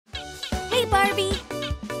Barbie.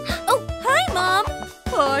 Oh, hi, Mom.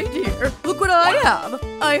 Hi, dear. Look what I have.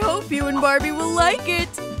 I hope you and Barbie will like it.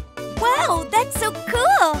 Wow, that's so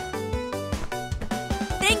cool.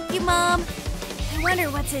 Thank you, Mom. I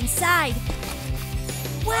wonder what's inside.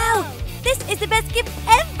 Wow, this is the best gift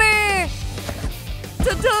ever.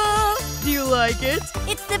 Ta-da! Do you like it?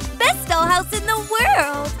 It's the best dollhouse in the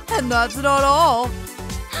world. And that's not all.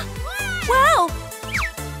 Wow!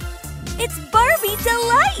 It's Barbie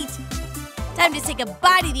Delight! Time to say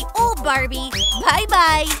goodbye to the old Barbie.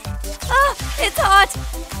 Bye-bye. Ah, it's hot.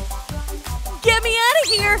 Get me out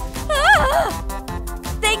of here. Ah!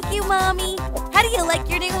 Thank you, Mommy. How do you like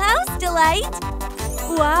your new house, Delight?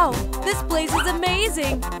 Wow, this place is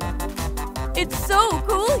amazing. It's so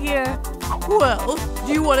cool here. Well,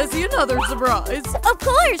 do you want to see another surprise? Of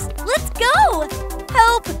course! Let's go!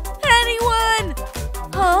 Help! Anyone!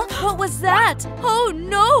 Huh? What was that? Oh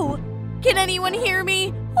no! Can anyone hear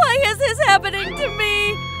me? Why is this happening to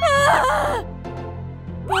me? Ah!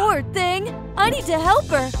 Poor thing! I need to help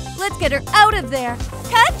her. Let's get her out of there.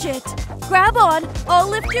 Catch it! Grab on. I'll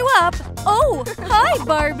lift you up. Oh, hi,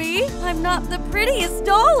 Barbie. I'm not the prettiest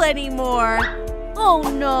doll anymore. Oh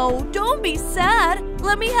no, don't be sad.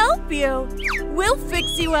 Let me help you. We'll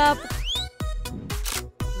fix you up.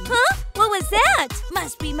 Huh? What was that?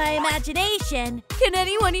 Must be my imagination. Can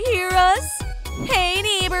anyone hear us? Hey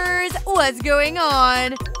neighbors, what's going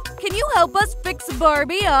on? Can you help us fix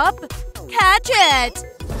Barbie up? Catch it!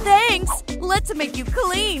 Thanks! Let's make you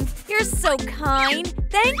clean. You're so kind.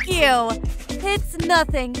 Thank you. It's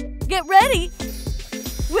nothing. Get ready.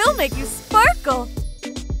 We'll make you sparkle.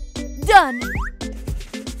 Done.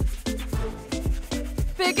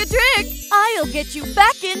 Pick a trick. I'll get you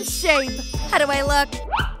back in shape. How do I look?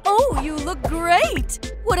 Oh, you look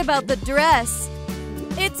great. What about the dress?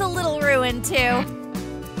 It's a little ruined too.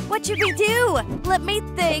 What should we do? Let me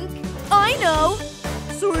think. I know.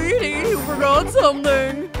 Sweetie, you forgot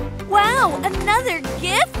something. Wow, another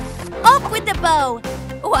gift? Off with the bow.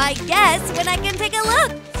 Oh, I guess when I can take a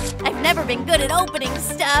look. I've never been good at opening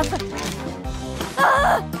stuff.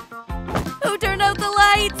 Ah! Who turned out the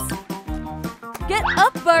lights? Get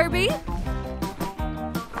up, Barbie.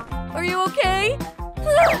 Are you okay?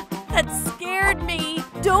 That scared me.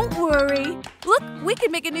 Don't worry. Look, we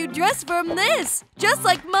can make a new dress from this, just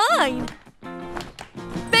like mine.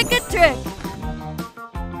 Pick a trick.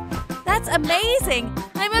 That's amazing.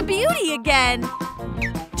 I'm a beauty again.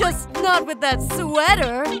 Just not with that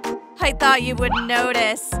sweater. I thought you wouldn't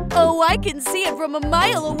notice. Oh, I can see it from a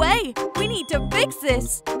mile away. We need to fix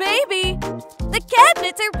this. Baby! The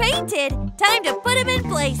cabinets are painted. Time to put them in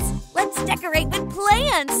place. Let's decorate with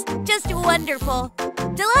plants. Just wonderful.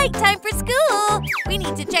 Delight, time for school. We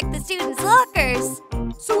need to check the students' lockers.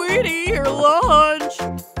 Sweetie, your lunch.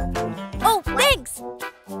 Oh, thanks.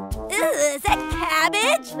 Ugh, is that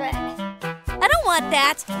cabbage? I don't want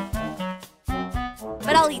that.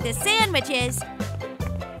 But I'll eat the sandwiches.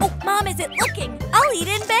 Oh, Mom isn't looking. I'll eat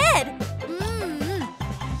in bed.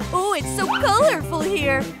 Oh, it's so colorful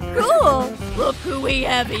here. Cool. Look who we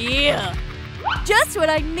have here. Just what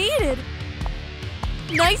I needed.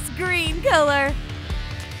 Nice green color.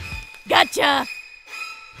 Gotcha.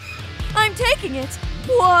 I'm taking it.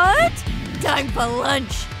 What? Time for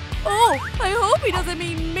lunch. Oh, I hope he doesn't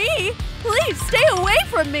mean me. Please stay away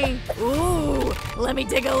from me. Ooh, let me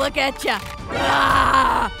take a look at ya.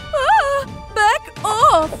 Ah! Back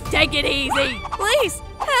off. Take it easy. Please,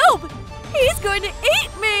 help. He's going to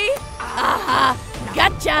eat me. Aha!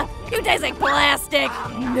 Gotcha! You taste like plastic!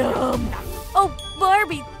 Numb! Oh,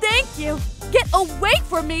 Barbie, thank you! Get away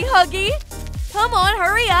from me, Huggy! Come on,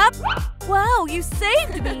 hurry up! Wow, you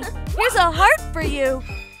saved me! Here's a heart for you!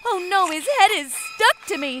 Oh no, his head is stuck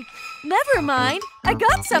to me! Never mind, I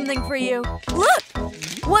got something for you! Look!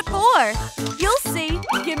 What for? You'll see!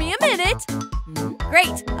 Give me a minute!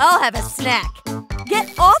 Great, I'll have a snack!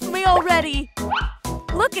 Get off me already!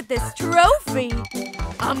 Look at this trophy!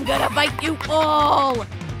 I'm gonna bite you all!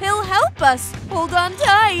 He'll help us! Hold on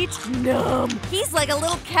tight! Numb! He's like a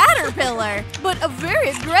little caterpillar, but a very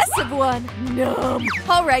aggressive one! Numb!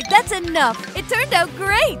 Alright, that's enough! It turned out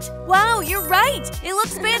great! Wow, you're right! It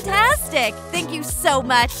looks fantastic! Thank you so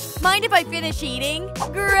much! Mind if I finish eating?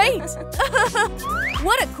 Great!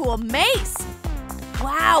 What a cool mace!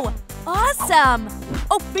 Wow! Awesome!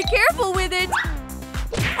 Oh, be careful with it!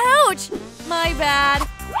 Ouch! My bad.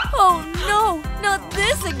 Oh no, not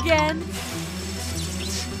this again.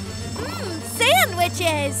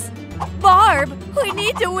 Sandwiches! Barb, we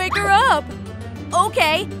need to wake her up.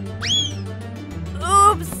 Okay.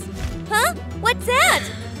 Oops. Huh? What's that?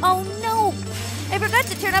 Oh no, I forgot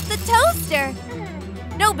to turn off the toaster.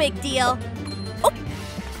 No big deal. Oh.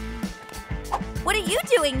 what are you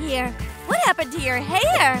doing here? What happened to your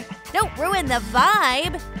hair? Don't ruin the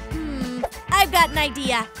vibe. I've got an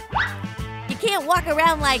idea. You can't walk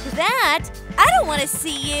around like that. I don't want to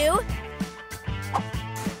see you.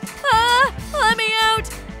 Let me out.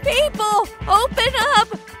 People, open up,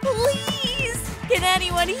 please. Can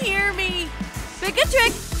anyone hear me? Pick a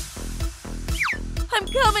trick. I'm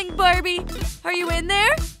coming, Barbie. Are you in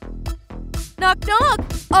there? Knock,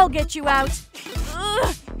 knock. I'll get you out.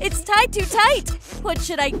 Ugh, it's tied too tight. What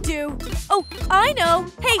should I do? Oh, I know.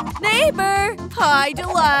 Hey, neighbor. Hi,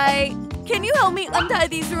 Delight. Can you help me untie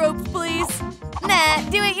these ropes, please? Nah,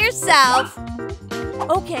 do it yourself.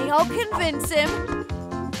 Okay, I'll convince him.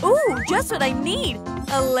 Ooh, just what I need.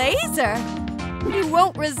 A laser. You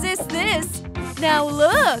won't resist this. Now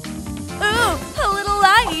look. Ooh, a little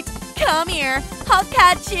light. Come here. I'll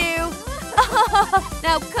catch you.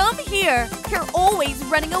 Now come here. You're always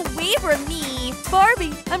running away from me.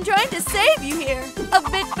 Barbie, I'm trying to save you here. A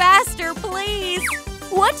bit faster, please.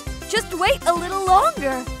 What? Just wait a little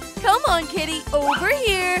longer. Come on, kitty. Over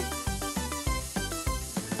here.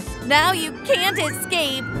 Now you can't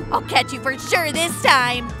escape. I'll catch you for sure this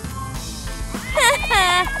time.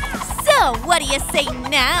 So, what do you say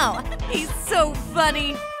now? He's so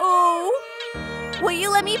funny. Oh. Will you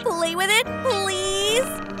let me play with it, please?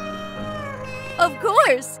 Of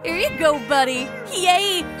course. Here you go, buddy.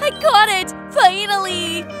 Yay! I caught it!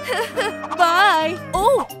 Finally! Bye!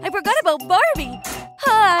 Oh, I forgot about Barbie.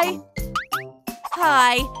 Hi!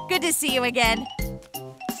 Hi. Good to see you again.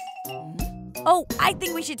 Oh, I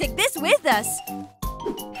think we should take this with us.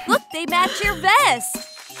 Look, they match your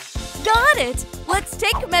vest. Got it! Let's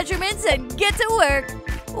take measurements and get to work.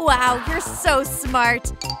 Wow, you're so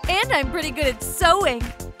smart. And I'm pretty good at sewing.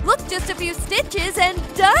 Look, just a few stitches and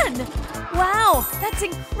done. Wow, that's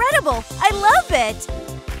incredible. I love it.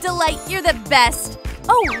 Delight, you're the best.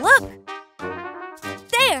 Oh, look.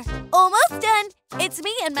 There, almost done. It's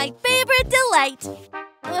me and my favorite Delight.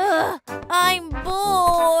 Ugh, I'm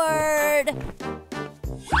bored.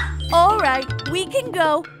 All right, we can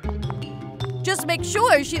go. Just make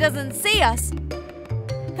sure she doesn't see us.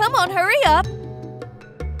 Come on, hurry up.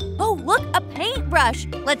 Oh, look, a paintbrush.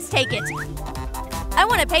 Let's take it. I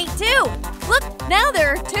want to paint too. Look, now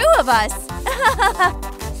there are two of us.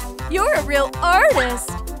 You're a real artist.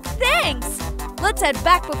 Thanks. Let's head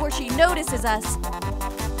back before she notices us.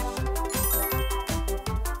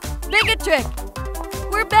 Make a trick.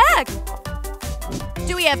 We're back.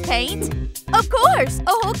 Do we have paint? Of course, a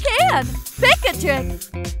whole can. Pick a trick.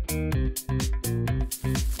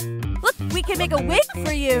 Look, we can make a wig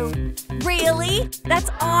for you. Really? That's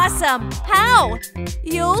awesome. How?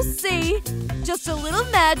 You'll see. Just a little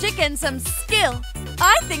magic and some skill.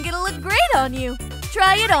 I think it'll look great on you.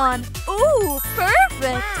 Try it on. Ooh,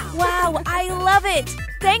 perfect. Wow, I love it.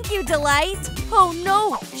 Thank you, Delight. Oh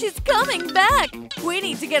no, she's coming back. We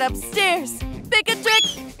need to get upstairs. Pick a trick.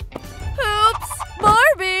 Oops,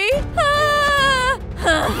 Barbie.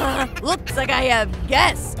 Ah! Looks like I have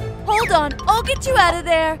guests. Hold on, I'll get you out of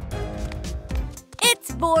there.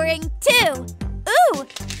 It's boring too. Ooh.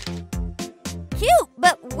 Cute,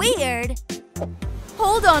 but weird.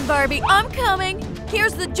 Hold on, Barbie, I'm coming.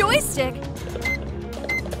 Here's the joystick.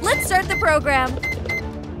 Let's start the program.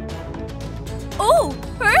 Oh,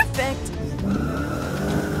 perfect.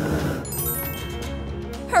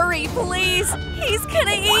 Hurry, please. He's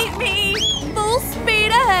gonna eat me. Full speed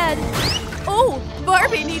ahead. Oh,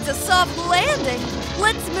 Barbie needs a soft landing.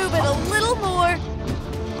 Let's move it a little more.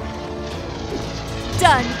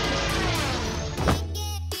 Done.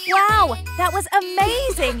 Wow, that was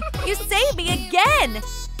amazing. You saved me again.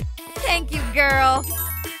 Thank you, girl.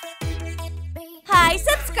 Hi,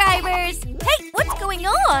 subscribers. Hey, what's going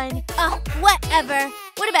on? Whatever.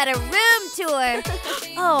 What about a room tour?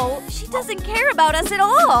 Oh, she doesn't care about us at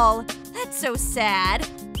all. That's so sad.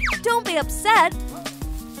 Don't be upset.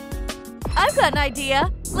 I've got an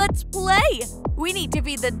idea. Let's play. We need to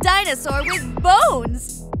feed the dinosaur with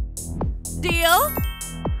bones. Deal?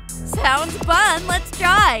 Sounds fun. Let's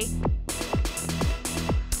try.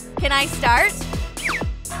 Can I start?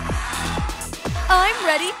 I'm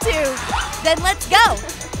ready too. Then let's go.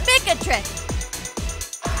 Pick a trick.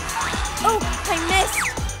 Oh, I missed.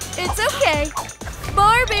 It's okay.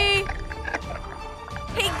 Barbie!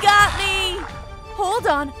 He got me! Hold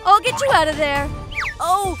on, I'll get you out of there.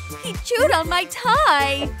 Oh, he chewed on my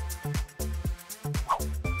tie.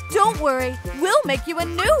 Don't worry, we'll make you a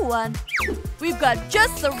new one. We've got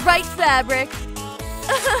just the right fabric.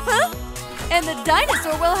 And the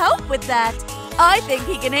dinosaur will help with that. I think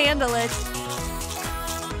he can handle it.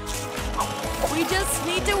 We just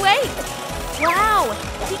need to wait. Wow,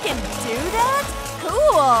 he can do that?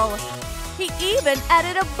 Cool. He even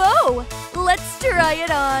added a bow. Let's try it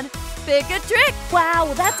on. Pick a trick.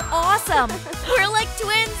 Wow, that's awesome. We're like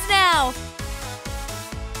twins now.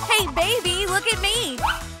 Hey, baby, look at me.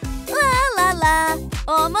 La la la.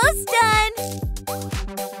 Almost done.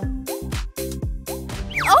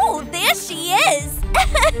 Oh, there she is.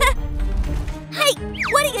 Hey,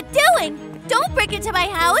 what are you doing? Don't break into my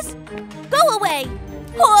house. Go away.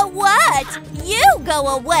 Or what? You go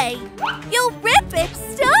away. You'll rip it.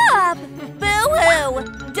 Stop. Boo-hoo.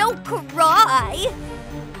 Don't cry.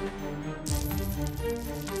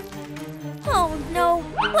 Oh no,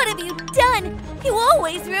 what have you done? You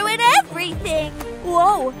always ruin everything.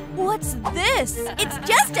 Whoa, what's this? It's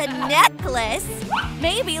just a necklace.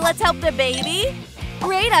 Maybe let's help the baby?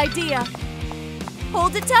 Great idea.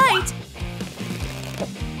 Hold it tight.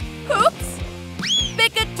 Oops.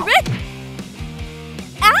 Pick a trick.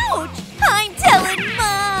 Ouch! I'm telling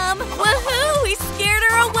Mom. Woohoo, we scared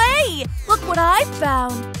her away. Look what I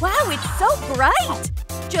found. Wow, it's so bright.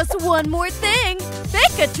 Just one more thing.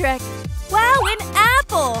 Pick a trick. Wow, an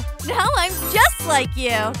apple! Now I'm just like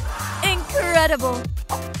you! Incredible!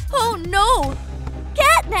 Oh no!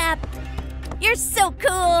 Catnap! You're so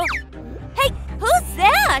cool! Hey, who's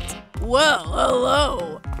that? Well,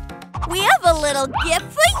 hello! We have a little gift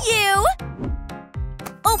for you!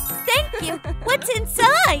 Oh, thank you! What's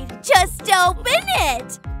inside? Just open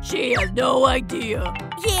it! She has no idea!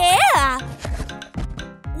 Yeah!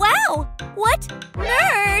 Wow! What?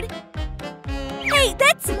 Nerd! Hey,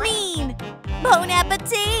 that's mean! Bon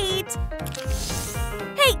appetit!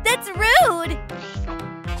 Hey, that's rude!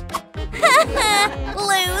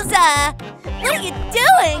 Loser! What are you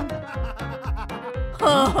doing?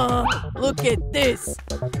 Haha, look at this!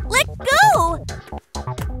 Let go!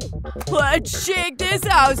 Let's shake this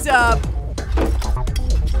house up!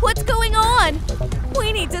 What's going on?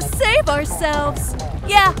 We need to save ourselves!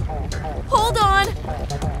 Yeah, hold on!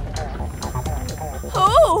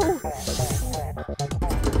 Oh!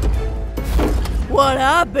 What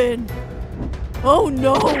happened? Oh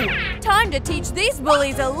no! Time to teach these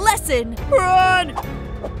bullies a lesson! Run!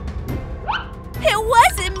 It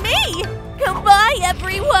wasn't me! Goodbye,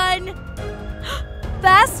 everyone!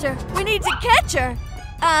 Faster! We need to catch her!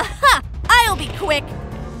 Aha! I'll be quick!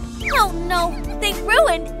 Oh no! They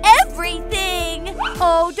ruined everything!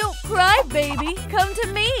 Oh, don't cry, baby! Come to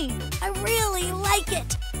me! I really like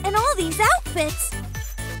it! And all these outfits!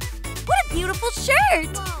 What a beautiful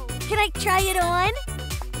shirt! Can I try it on?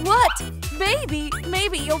 What? Baby,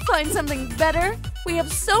 maybe you'll find something better. We have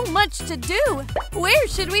so much to do. Where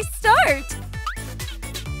should we start?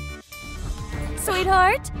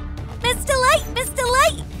 Sweetheart? Miss Delight! Miss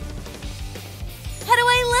Delight! How do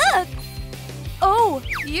I look? Oh,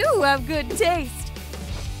 you have good taste.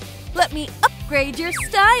 Let me upgrade your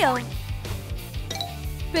style.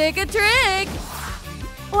 Pick a trick.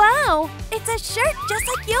 Wow, it's a shirt just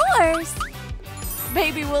like yours.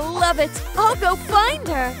 Baby will love it. I'll go find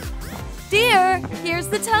her. Dear, here's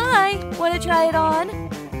the tie. Want to try it on?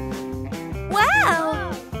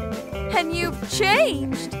 Wow! And you've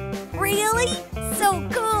changed. Really? So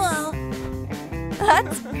cool.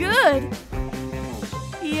 That's good.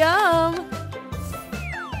 Yum.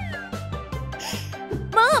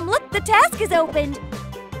 Mom, look, the task is opened.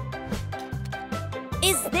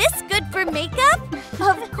 Is this good for makeup?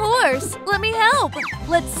 Of course. Let me help.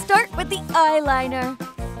 Let's start with the eyeliner.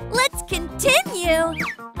 Let's continue.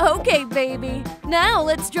 Okay, baby. Now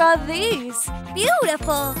let's draw these.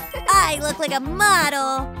 Beautiful. I look like a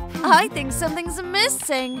model. I think something's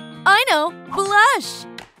missing. I know. Blush.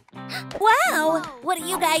 Wow. What do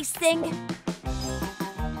you guys think?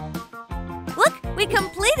 Look, we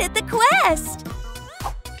completed the quest.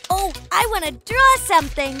 Oh, I want to draw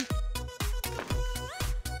something.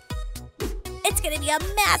 It's gonna be a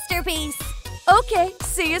masterpiece. Okay,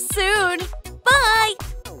 see you soon. Bye.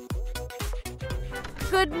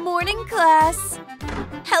 Good morning, class.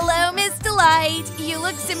 Hello, Miss Delight. You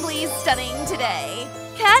look simply stunning today.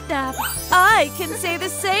 Catnap, I can say the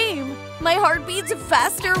same. My heart beats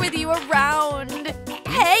faster with you around.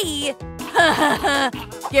 Hey!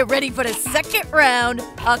 Get ready for the second round.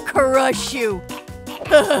 I'll crush you.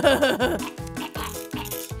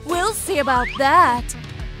 We'll see about that.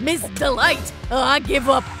 Miss Delight, I give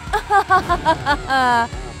up.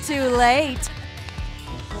 Too late.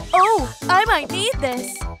 Oh, I might need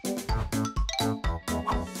this.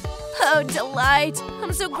 Oh, Delight,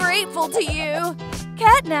 I'm so grateful to you.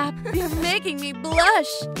 Catnap, you're making me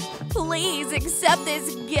blush. Please accept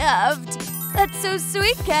this gift. That's so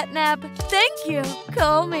sweet, Catnap. Thank you.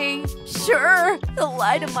 Call me. Sure, the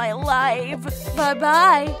light of my life.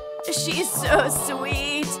 Bye-bye. She's so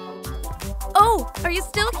sweet. Oh, are you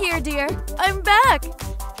still here, dear? I'm back.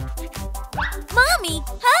 Mommy,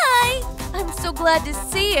 hi! I'm so glad to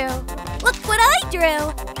see you. Look what I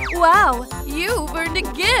drew. Wow, you've earned a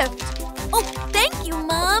gift. Oh, thank you,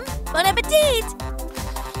 Mom. Bon appetit.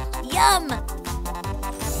 Yum.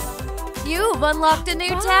 You've unlocked a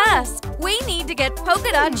new task. We need to get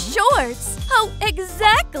polka dot shorts. Oh,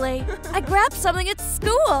 exactly. I grabbed something at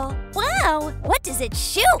school. Wow, what does it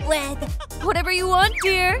shoot with? Whatever you want,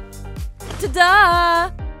 dear.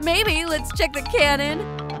 Ta-da! Maybe let's check the cannon.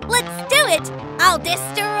 Let's do it! I'll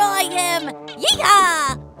destroy him!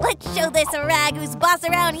 Yeehaw! Let's show this rag who's boss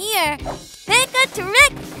around here. Pick a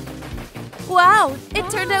trick! Wow, it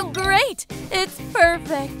turned out great. It's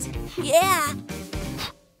perfect. Yeah.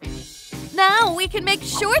 Now we can make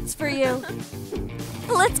shorts for you.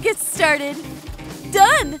 Let's get started.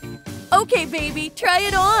 Done! Okay, baby, try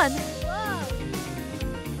it on.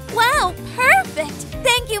 Wow, perfect!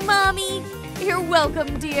 Thank you, Mommy. You're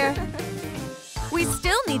welcome, dear. We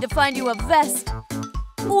still need to find you a vest.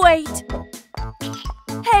 Wait.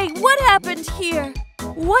 Hey, what happened here?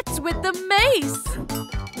 What's with the mace?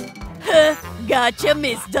 Gotcha,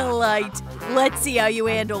 Miss Delight. Let's see how you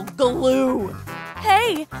handle glue.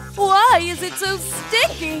 Hey, why is it so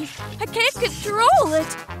sticky? I can't control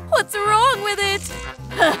it. What's wrong with it?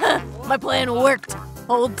 My plan worked.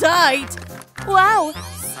 Hold tight. Wow,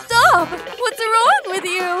 stop! What's wrong with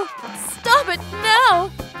you? Stop it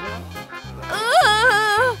now!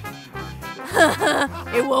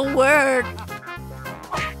 It won't work.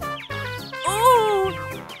 Ooh!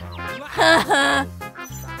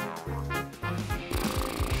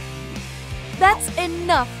 That's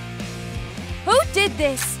enough. Who did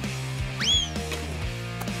this?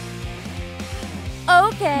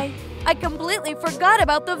 Okay, I completely forgot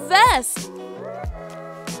about the vest.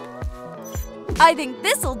 I think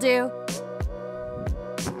this'll do.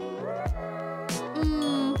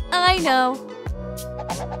 I know.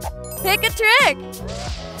 Pick a trick.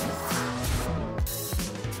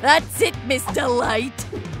 That's it, Miss Delight.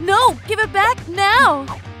 No, give it back now.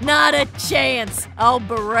 Not a chance. I'll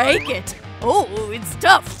break it. Oh, it's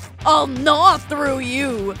tough. I'll gnaw through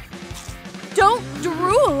you. Don't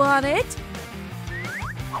drool on it.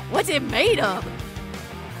 What's it made of?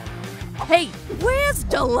 Hey, where's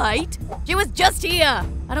Delight? She was just here.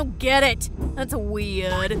 I don't get it. That's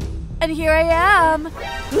weird. And here I am.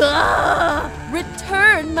 Ah!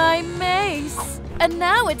 Return my mace. And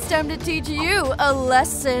now it's time to teach you a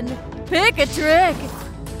lesson. Pick a trick.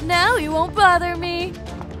 Now you won't bother me.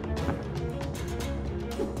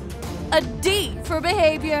 A D for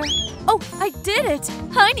behavior. Oh, I did it.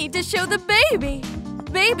 I need to show the baby.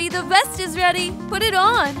 Baby, the vest is ready. Put it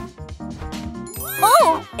on.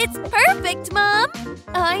 Oh, it's perfect, Mom.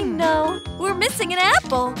 I know. We're missing an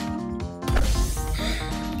apple.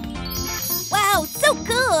 Wow, so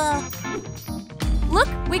cool. Look,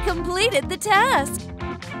 we completed the task.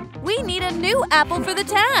 We need a new apple for the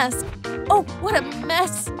task. Oh, what a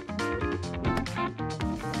mess.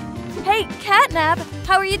 Hey, Catnap,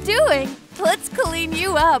 how are you doing? Let's clean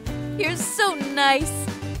you up. You're so nice.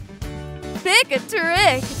 Pick a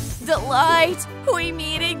trick. Delight, we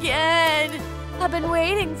meet again. I've been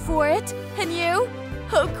waiting for it. And you?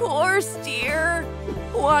 Of course, dear.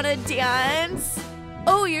 Wanna dance?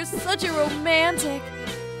 Oh, you're such a romantic.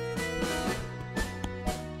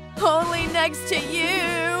 Only next to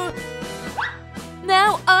you.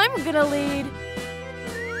 Now I'm gonna lead.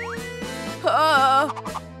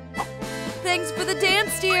 Thanks for the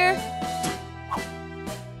dance, dear.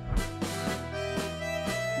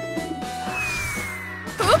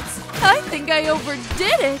 Oops, I think I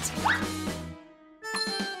overdid it.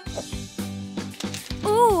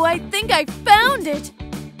 Ooh, I think I found it.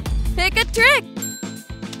 Pick a trick.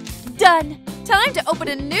 Done. Time to open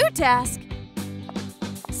a new task.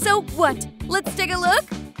 So what? Let's take a look.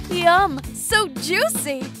 Yum, so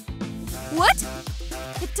juicy. What?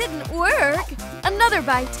 It didn't work. Another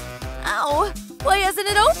bite. Ow, why hasn't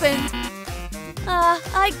it opened?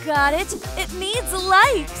 I got it. It needs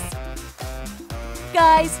likes.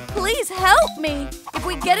 Guys, please help me. If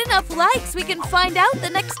we get enough likes, we can find out the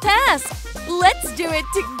next task. Let's do it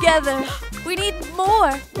together. We need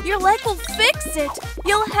more. Your like will fix it.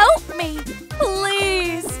 You'll help me.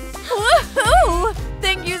 Please. Woohoo!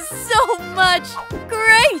 Thank you so much.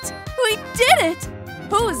 Great. We did it.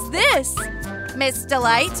 Who's this? Miss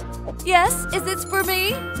Delight? Yes, is this for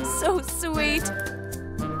me? So sweet.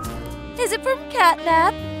 Is it from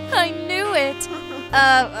Catnap? I knew it.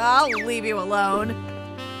 I'll leave you alone.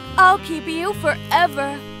 I'll keep you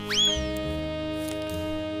forever.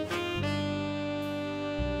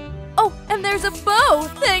 Oh, and there's a bow.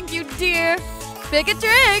 Thank you, dear. Pick a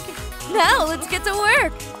trick. Now let's get to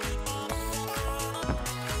work.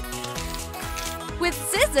 With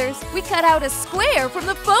scissors, we cut out a square from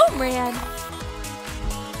the foam rand.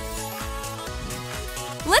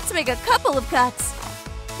 Let's make a couple of cuts.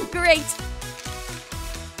 Great.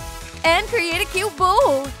 And create a cute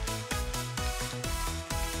bowl.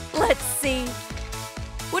 Let's see.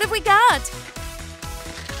 What have we got?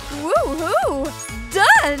 Woohoo!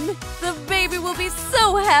 Done! The baby will be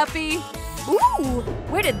so happy. Ooh,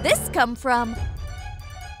 where did this come from?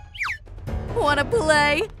 Wanna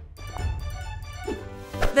play?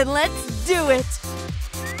 Then let's do it.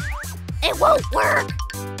 It won't work.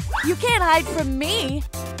 You can't hide from me.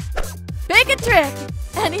 Pick a trick,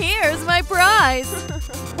 and here's my prize.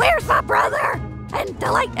 Where's my brother? And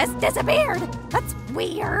the light has disappeared. That's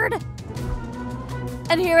weird.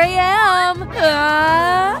 And here I am.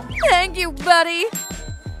 Thank you, buddy.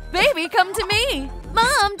 Baby, come to me.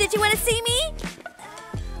 Mom, did you want to see me?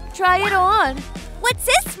 Try it on. What's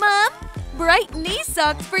this, Mom? Bright knee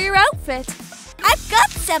socks for your outfit. I've got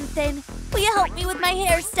something. Will you help me with my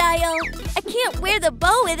hairstyle? I can't wear the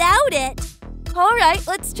bow without it. All right,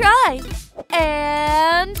 let's try.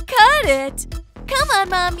 And cut it. Come on,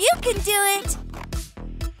 Mom, you can do it.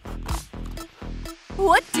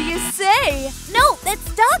 What do you say? No,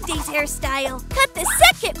 that's Dog Day's hairstyle. Cut the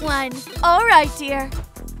second one. All right, dear.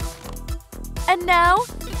 And now?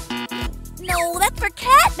 No, that's for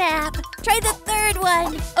Catnap. Try the third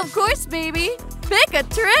one. Of course, baby. Pick a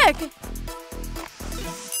trick.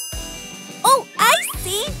 Oh, I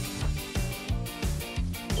see.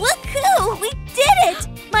 Look-hoo, we did it.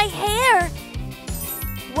 My hair.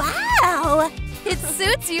 Wow. It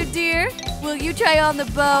suits you, dear. Will you try on the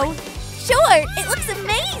bow? Sure, it looks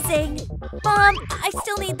amazing. Mom, I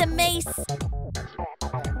still need the mace.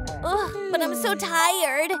 Ugh, but I'm so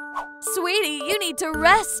tired. Sweetie, you need to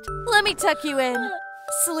rest. Let me tuck you in.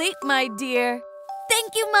 Sleep, my dear.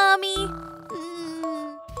 Thank you, Mommy.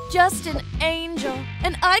 Just an angel,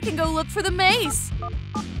 and I can go look for the mace.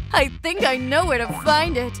 I think I know where to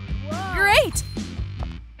find it. Whoa. Great!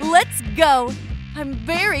 Let's go. I'm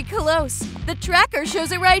very close. The tracker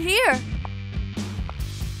shows it right here.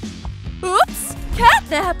 Oops!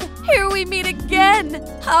 Catnap! Here we meet again.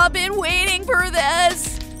 I've been waiting for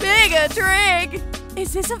this. Pick a trick.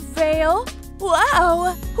 Is this a veil?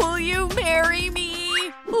 Wow! Will you marry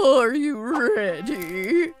me? Are you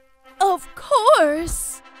ready? Of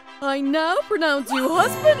course! I now pronounce you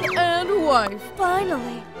husband and wife.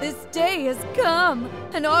 Finally, this day has come,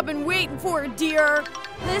 and I've been waiting for it, dear.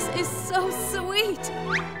 This is so sweet.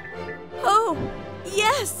 Oh,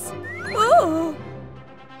 yes. Ooh.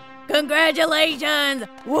 Congratulations!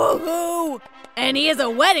 Woohoo! And here's a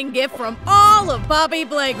wedding gift from all of Barbie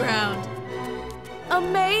Playground.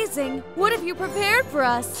 Amazing! What have you prepared for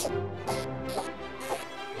us?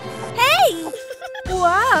 Hey!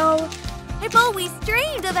 Wow! I've always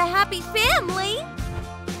dreamed of a happy family.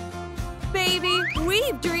 Baby,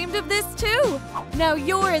 we've dreamed of this too. Now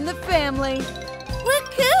you're in the family.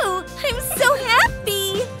 Woohoo! I'm so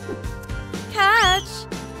happy! Catch!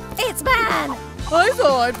 It's mine! I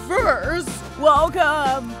saw it first.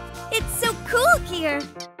 Welcome. It's so cool here.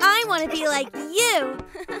 I want to be like you.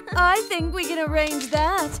 I think we can arrange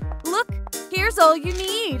that. Look, here's all you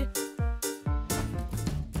need.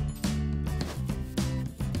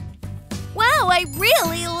 Wow, I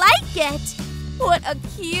really like it. What a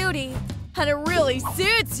cutie. And it really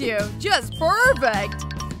suits you. Just perfect.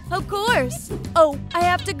 Of course. Oh, I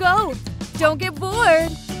have to go. Don't get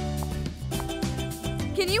bored.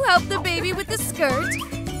 Can you help the baby with the skirt?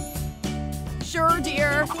 Sure,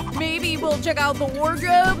 dear. Maybe we'll check out the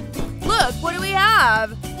wardrobe. Look, what do we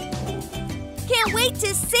have? Can't wait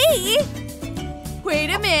to see. Wait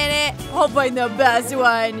a minute. I'll find the best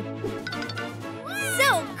one.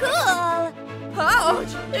 So cool.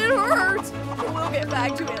 Ouch, it hurts. We'll get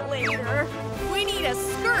back to it later. We need a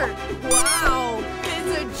skirt. Wow,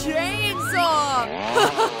 it's a chainsaw.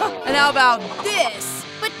 And how about this?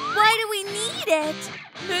 But why do we need it?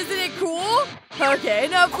 Isn't it cool? Okay,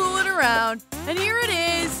 enough fooling around. And here it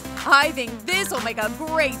is. I think this will make a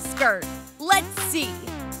great skirt. Let's see.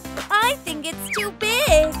 I think it's too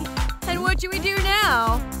big. And what should we do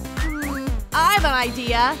now? I have an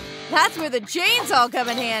idea. That's where the chainsaw come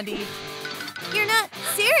in handy. You're not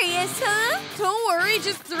serious, huh? Don't worry,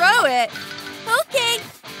 just throw it. Okay.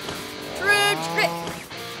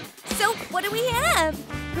 So, what do we have?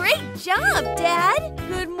 Great job, Dad.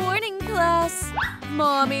 Good morning, class.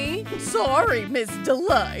 Mommy. Sorry, Miss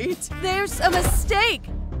Delight. There's a mistake.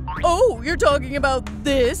 Oh, you're talking about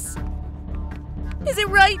this? Is it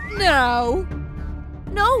right now?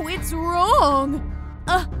 No, it's wrong.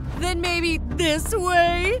 Then maybe this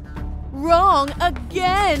way? Wrong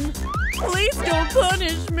again! Please don't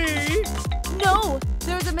punish me! No!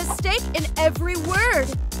 There's a mistake in every word!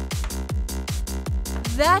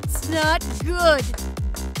 That's not good!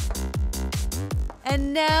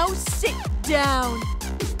 And now sit down!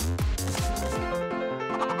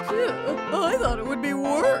 I thought it would be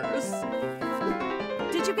worse!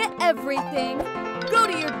 Did you get everything? Go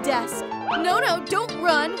to your desk! No, don't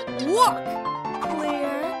run! Walk!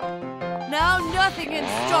 Clear. Now nothing can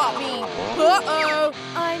stop me! Uh-oh!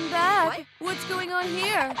 I'm back! What's going on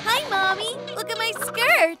here? Hi, Mommy! Look at my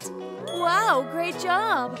skirt! Wow, great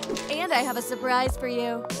job! And I have a surprise for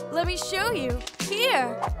you. Let me show you.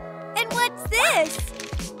 Here! And what's this?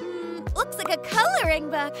 Looks like a coloring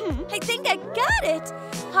book. I think I got it.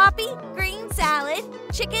 Poppy, green salad,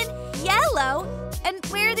 chicken, yellow. And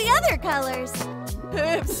where are the other colors?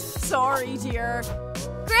 Oops, sorry, dear.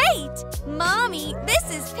 Great! Mommy, this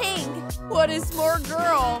is pink. What a smart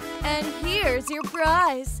girl. And here's your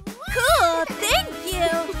prize. Cool, thank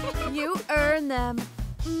you. You earn them.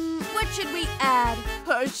 What should we add?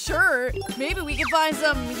 A shirt? Maybe we can find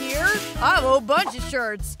something here? I have a whole bunch of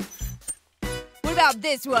shirts. What about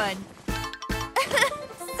this one?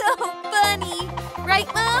 So funny. Right,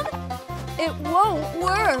 Mom? It won't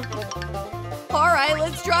work. All right,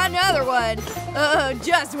 let's try another one.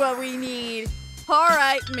 Just what we need. All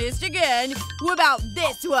right, missed again. What about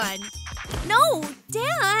this one? No,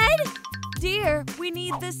 Dad. Dear, we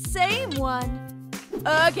need the same one.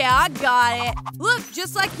 Okay, I got it. Look,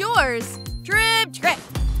 just like yours. Trip.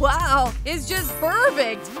 Wow, it's just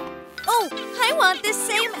perfect. Oh, I want the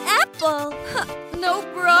same apple. No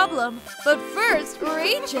problem. But first,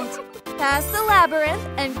 reach it. Pass the labyrinth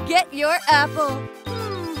and get your apple.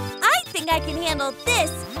 I think I can handle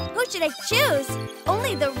this. Who should I choose?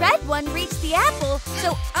 Only the red one reached the apple,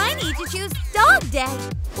 so I need to choose Dog Day.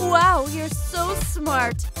 Wow, you're so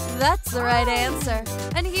smart. That's the right answer.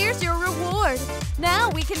 And here's your reward. Now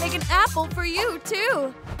we can make an apple for you,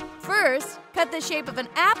 too. First, cut the shape of an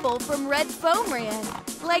apple from red foam rayon,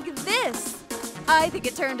 like this. I think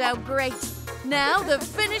it turned out great. Now the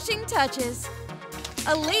finishing touches.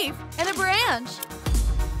 A leaf and a branch.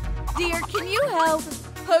 Dear, can you help?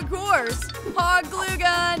 Of course. Hot glue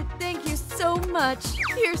gun. Thank you so much.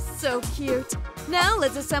 You're so cute. Now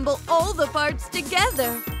let's assemble all the parts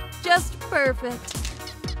together. Just perfect.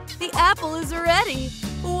 The apple is ready.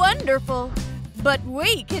 Wonderful. But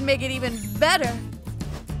we can make it even better.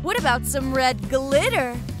 What about some red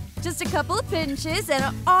glitter? Just a couple of pinches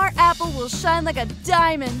and our apple will shine like a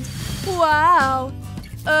diamond. Wow.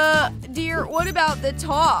 Dear, what about the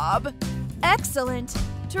top? Excellent.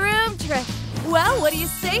 Trick. Well, what do you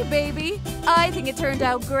say, baby? I think it turned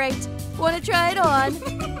out great. Want to try it on?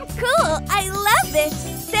 Cool, I love it.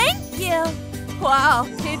 Thank you. Wow,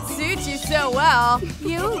 it suits you so well.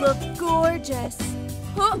 You look gorgeous.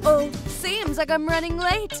 Uh-oh, seems like I'm running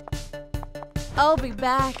late. I'll be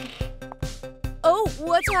back. Oh,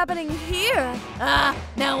 what's happening here?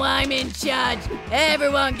 Now I'm in charge.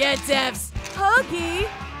 Everyone gets F's. Huggy!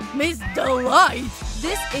 Miss Delight,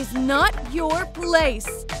 this is not your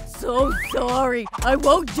place. So sorry. I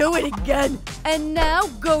won't do it again. And now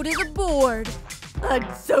go to the board.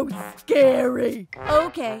 That's so scary.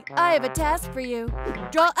 Okay, I have a task for you.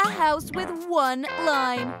 Draw a house with one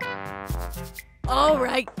line. All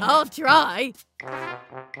right, I'll try.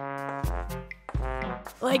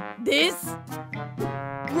 Like this?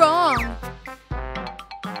 Wrong.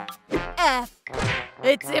 F.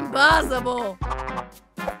 It's impossible.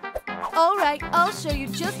 All right, I'll show you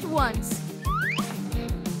just once.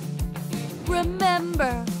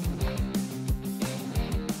 Remember.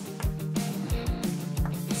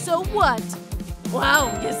 So what?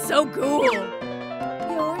 Wow, you're so cool.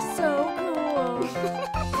 You're so cool.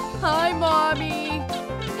 Hi, Mommy.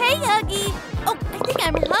 Hey, Huggy. Oh, I think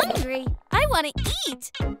I'm hungry. I want to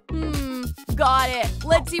eat. Got it.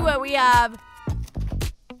 Let's see what we have.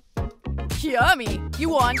 Yummy. You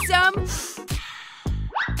want some?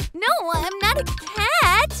 No, I'm not a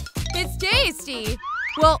cat. It's tasty.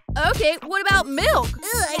 Well, okay, what about milk?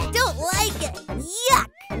 I don't like it.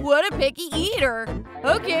 Yuck. What a picky eater.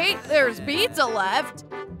 Okay, there's pizza left.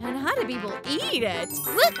 And how do people eat it?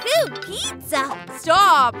 Woohoo, pizza.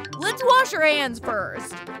 Stop. Let's wash our hands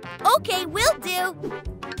first. Okay, will do.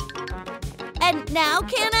 And now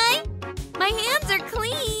can I? My hands are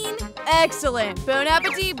clean. Excellent. Bon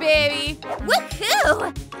appetit, baby.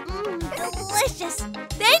 Woohoo! Delicious.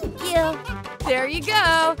 Thank you. There you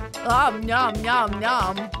go. Nom, nom,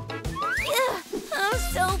 nom. I'm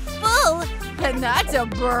so full. And that's a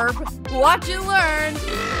burp. Watch and learn.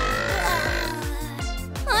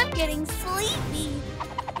 I'm getting sleepy.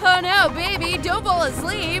 Oh no, baby, don't fall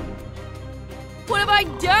asleep. What have I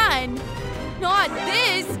done? Not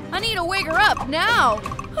this! I need to wake her up now!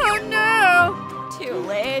 Oh no! Too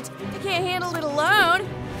late. I can't handle it alone.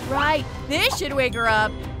 Right, this should wake her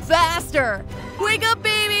up. Faster! Wake up,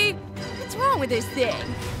 baby! What's wrong with this thing?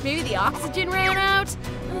 Maybe the oxygen ran out?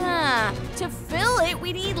 To fill it,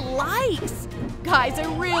 we need likes. Guys, I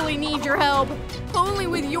really need your help. Only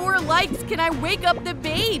with your likes can I wake up the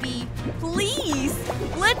baby. Please,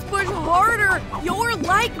 let's push harder. Your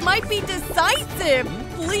like might be decisive.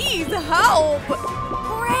 Please help.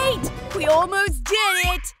 Great, we almost did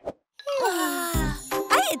it.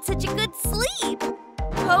 I had such a good sleep.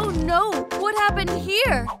 Oh no, what happened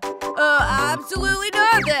here? Absolutely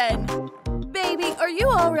nothing. Baby, are you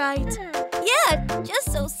all right? Yeah,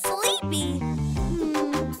 just so sleepy.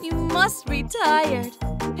 You must be tired.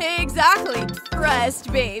 Exactly.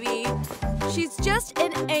 Rest, baby. She's just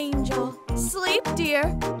an angel. Sleep, dear.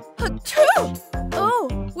 Achoo! Oh,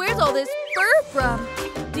 where's all this fur from?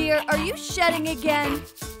 Dear, are you shedding again?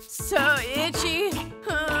 So itchy.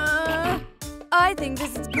 I think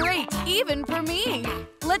this is great, even for me.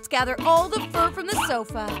 Let's gather all the fur from the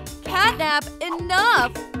sofa. Catnap,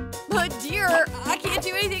 enough! But dear, I can't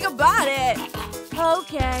do anything about it.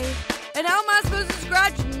 Okay. And how am I supposed to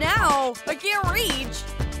scratch now? I can't reach.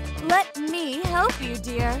 Let me help you,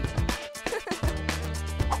 dear.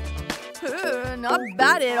 Not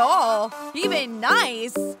bad at all. Even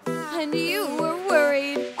nice. And you were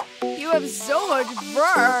worried. You have so much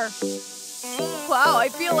fur. Wow, I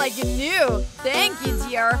feel like a new. Thank you,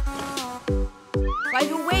 dear. By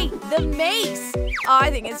the way, the mace. I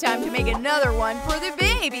think it's time to make another one for the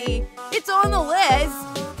baby. It's on the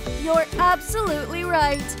list. You're absolutely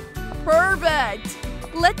right. Perfect.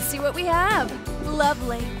 Let's see what we have.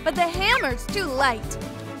 Lovely, but the hammer's too light.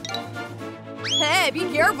 Hey,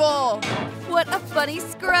 be careful. What a funny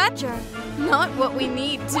scratcher. Not what we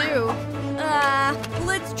need, too.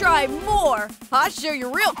 Let's try more. I'll show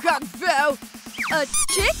you real kung fu. A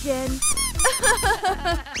chicken?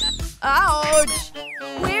 Ouch!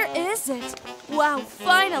 Where is it? Wow,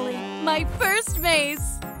 finally, my first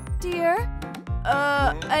mace. Dear?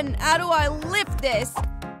 And how do I lift this?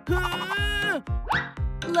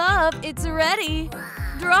 Love, it's ready.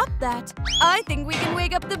 Drop that. I think we can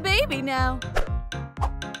wake up the baby now.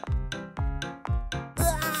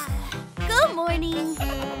 Good morning.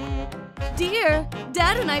 Dear,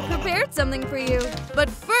 Dad and I prepared something for you. But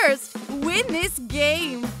first, win this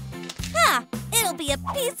game. Ha! It'll be a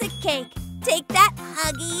piece of cake. Take that,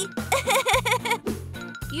 Huggy.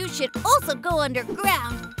 You should also go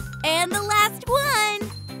underground. And the last one.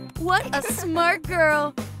 What a smart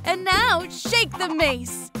girl. And now, shake the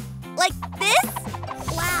mace. Like this?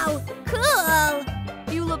 Wow, cool.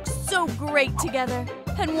 You look so great together.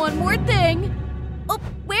 And one more thing. Oh,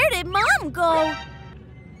 where did Mom go?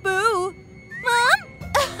 Boo! Mom?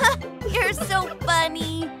 You're so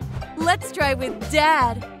funny. Let's try with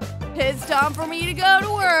Dad. It's time for me to go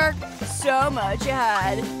to work. So much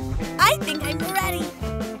ahead. I think I'm ready.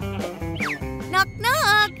 Knock,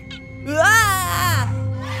 knock. Ah!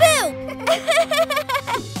 Boo!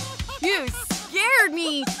 You scared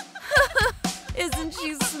me. Isn't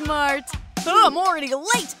she smart? Oh, I'm already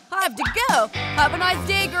late. I have to go. Have a nice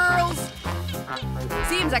day, girls.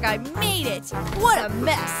 Seems like I made it. What a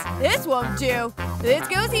mess. This won't do. This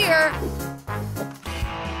goes here.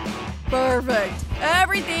 Perfect.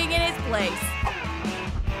 Everything in its place.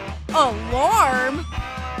 Alarm?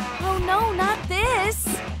 Oh no, not this.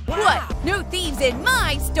 What? No thieves in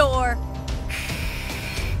my store.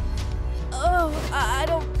 Oh, I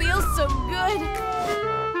don't feel so good.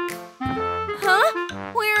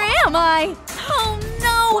 Huh? Where am I? Oh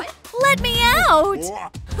no! Let me out!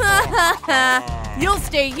 You'll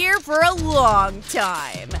stay here for a long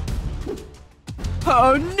time.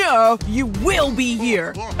 Oh no! You will be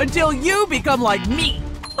here until you become like me!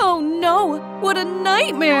 Oh no! What a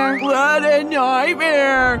nightmare! What a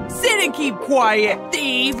nightmare! Sit and keep quiet,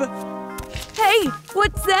 thief! Hey,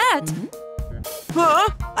 what's that? Huh?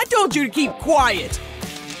 I told you to keep quiet!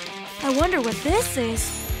 I wonder what this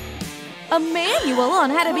is. A manual on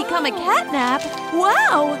how to become a catnap?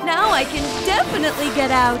 Wow! Now I can definitely get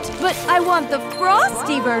out. But I want the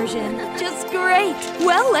frosty version. Just great.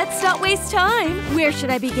 Well, let's not waste time. Where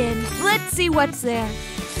should I begin? Let's see what's there.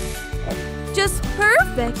 Just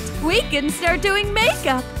perfect. We can start doing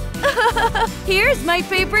makeup. Here's my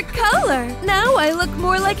favorite color. Now I look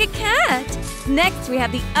more like a cat. Next, we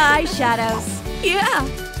have the eyeshadows. Yeah.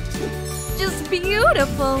 Just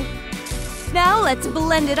beautiful. Now let's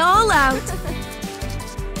blend it all out.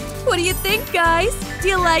 What do you think, guys? Do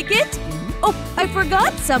you like it? Oh, I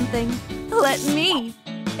forgot something. Let me.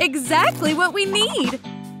 Exactly what we need.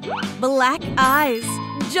 Black eyes,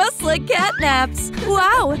 just like catnaps.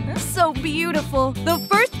 Wow, so beautiful. The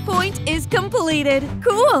first point is completed.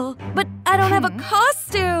 Cool, but I don't have a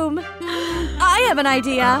costume. I have an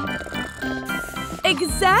idea.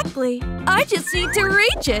 Exactly. I just need to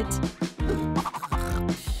reach it.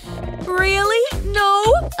 Really?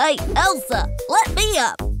 No? Hey, Elsa, let me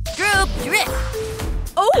up. Droop, drip.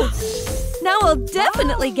 Oh, now I'll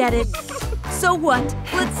definitely get it. So what?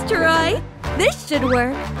 Let's try. This should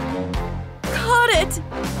work. Caught it.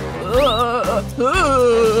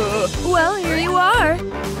 Well, here you are.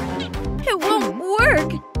 It won't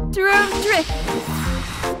work. Droop, drip.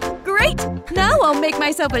 Great. Now I'll make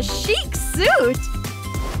myself a chic suit.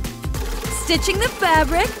 Stitching the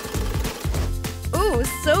fabric. Ooh,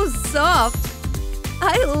 so soft.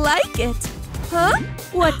 I like it. Huh?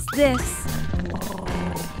 What's this?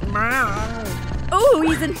 Oh,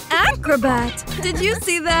 he's an acrobat. Did you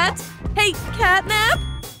see that? Hey, Catnap,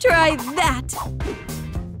 try that.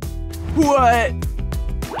 What?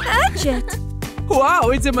 Catch it. Wow,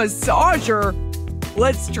 it's a massager.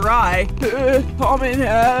 Let's try. I'm in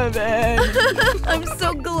heaven. I'm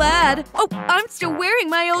so glad. Oh, I'm still wearing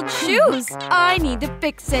my old shoes. I need to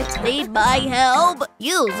fix it. Need my help?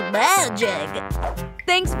 Use magic.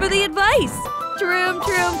 Thanks for the advice. Troom,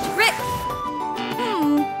 trick.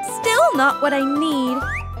 Still not what I need.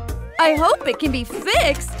 I hope it can be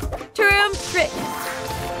fixed. Troom, trick.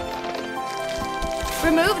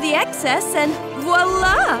 Remove the excess and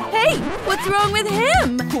voila! Hey, what's wrong with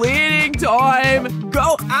him? Cleaning time.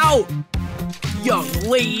 Go out, young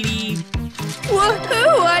lady.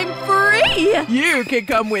 Woohoo! I'm free! You can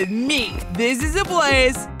come with me. This is a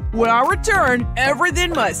place. When I return,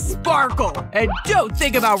 everything must sparkle. And don't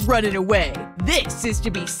think about running away. This is to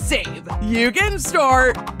be safe. You can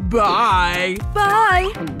start. Bye.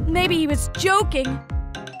 Bye. Maybe he was joking.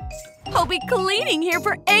 I'll be cleaning here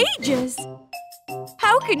for ages.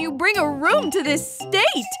 How can you bring a room to this state?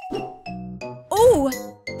 Oh,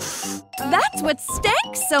 that's what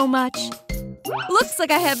stank so much. Looks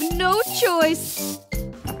like I have no choice.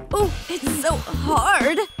 Oh, it's so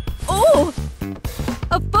hard. Oh,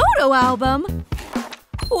 a photo album.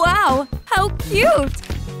 Wow, how cute.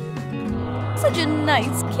 Such a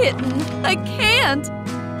nice kitten. I can't.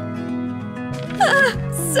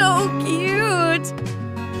 So cute.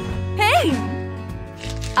 Hey,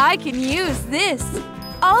 I can use this.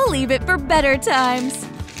 I'll leave it for better times.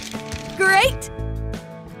 Great.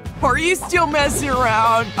 Are you still messing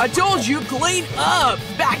around? I told you clean up.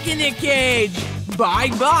 Back in the cage.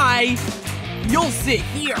 Bye-bye. You'll sit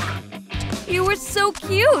here. You were so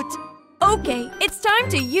cute. Okay, it's time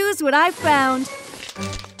to use what I found.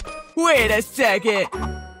 Wait a second.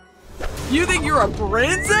 You think you're a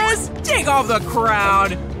princess? Take off the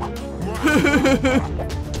crown.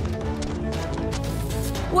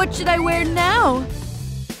 What should I wear now?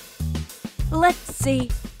 Let's see.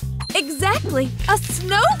 Exactly, a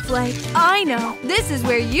snowflake. I know. This is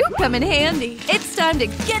where you come in handy. It's time to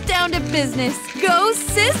get down to business. Go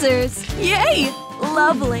scissors. Yay!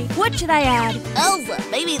 Lovely. What should I add? Elsa,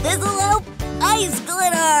 maybe this'll help? Ice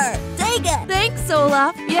glitter! Take it! Thanks,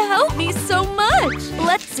 Olaf. You helped me so much.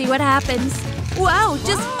 Let's see what happens. Wow,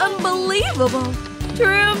 just unbelievable.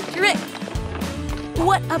 Troom trick.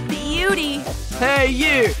 What a beauty. Hey,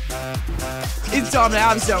 you. It's time to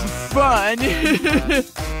have some fun.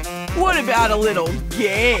 What about a little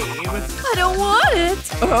game? I don't want it.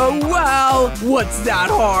 Oh, well, what's that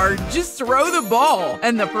hard? Just throw the ball,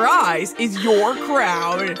 and the prize is your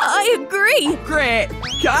crown. I agree. Great.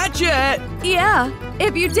 Catch it. Yeah,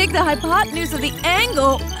 if you take the hypotenuse of the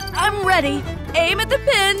angle, I'm ready. Aim at the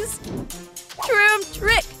pins. Troom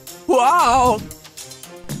trick. Wow.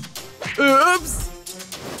 Oops.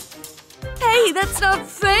 Hey, that's not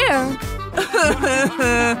fair.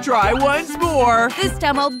 Try once more. This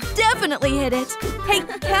time I'll definitely hit it. Hey,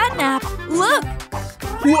 Catnap, look.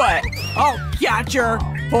 What? I'll catch her.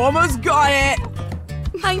 Almost got it.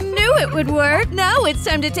 I knew it would work. Now it's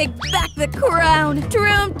time to take back the crown.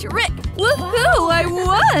 Troom trick. Woohoo, I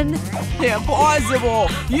won. Impossible.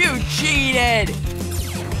 You cheated.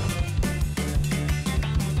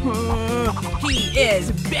 He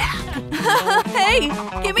is back. Hey,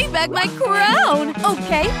 give me back my crown.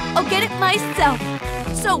 Okay, I'll get it myself.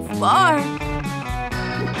 So far.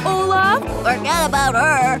 Olaf? Forget about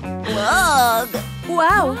her. Look.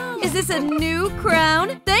 Wow, is this a new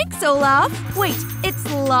crown? Thanks, Olaf. Wait,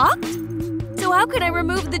 it's locked? So how can I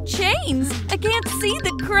remove the chains? I can't see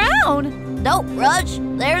the crown. Don't rush.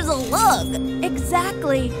 There's a look.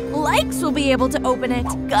 Exactly. Likes will be able to open it.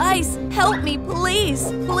 Guys, help me,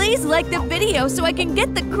 please. Please like the video so I can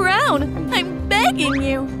get the crown. I'm begging. begging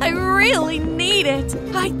you. I really need it.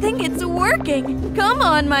 I think it's working. Come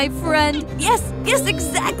on, my friend. Yes,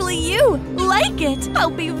 exactly you. Like it. I'll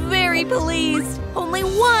be very pleased. Only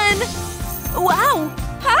one. Wow,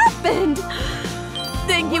 happened.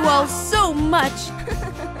 Thank you all so much.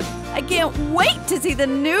 I can't wait to see the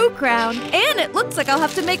new crown. And it looks like I'll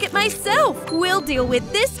have to make it myself. We'll deal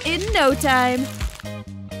with this in no time.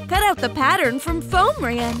 Cut out the pattern from foam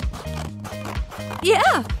rayon.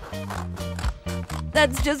 Yeah.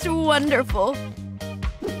 That's just wonderful.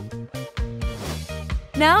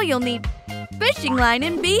 Now you'll need fishing line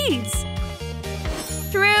and beads.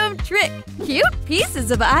 Trick. Cute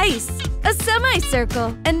pieces of ice. A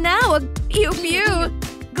semicircle. And now a pew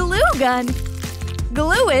glue gun.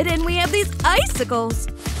 Glue it and we have these icicles.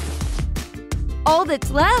 All that's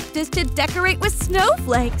left is to decorate with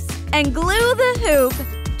snowflakes and glue the hoop.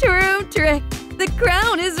 Trick. The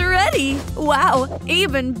crown is ready. Wow,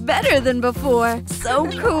 even better than before. So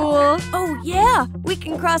cool. Oh yeah, we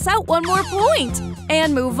can cross out one more point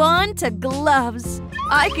and move on to gloves.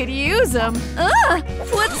 I could use them.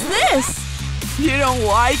 What's this? You don't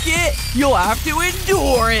like it? You'll have to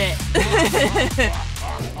endure it.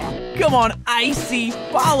 Come on, Icy,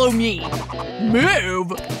 follow me. Move.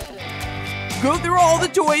 Go through all the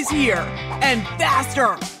toys here, and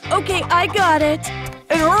faster. Okay, I got it.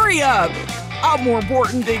 And hurry up. I have more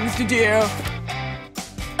important things to do.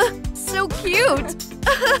 So cute.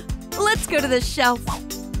 Let's go to the shelf,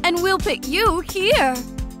 and we'll put you here.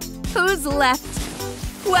 Who's left?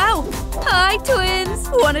 Wow! Hi, twins!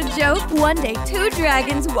 Want a joke? One day, two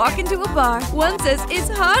dragons walk into a bar. One says, "It's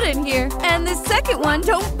hot in here," and the second one,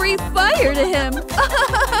 "Don't breathe fire to him."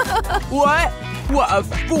 What? What a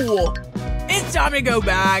fool! It's time to go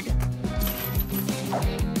back.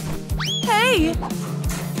 Hey!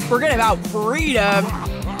 Forget about freedom.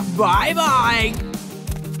 Bye-bye.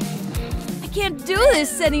 I can't do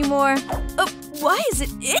this anymore. Why is it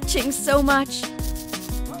itching so much?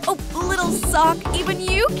 Oh, little sock, even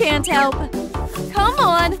you can't help. Come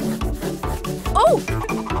on. Oh,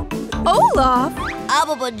 Olaf. I'm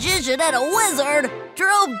a magician and a wizard.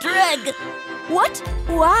 Trick. What?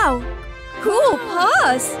 Wow. Cool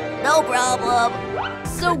paws. No problem.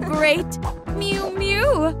 So great. Mew.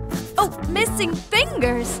 Oh, missing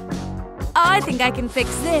fingers. I think I can fix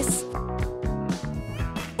this.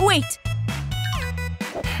 Wait.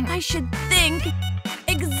 I should think.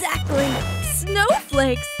 Exactly.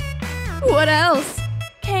 Snowflakes. What else?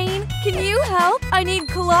 Kane, can you help? I need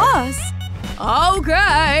claws.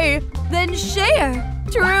 Okay. Then share.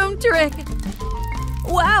 Trick.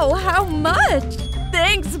 Wow, how much?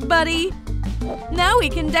 Thanks, buddy. Now we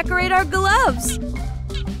can decorate our gloves.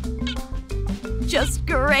 Just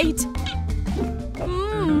great.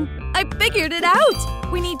 I figured it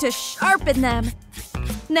out. We need to sharpen them.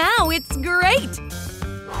 Now it's great.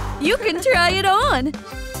 You can try it on.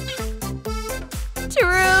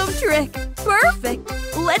 Trick. Perfect.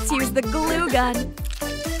 Let's use the glue gun.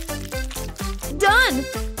 Done.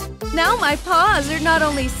 Now my paws are not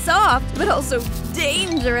only soft, but also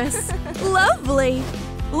dangerous. Lovely.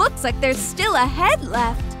 Looks like there's still a head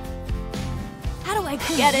left. How do I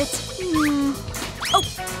get it? Oh.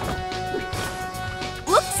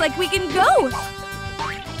 Looks like we can go.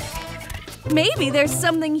 Maybe there's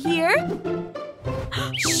something here.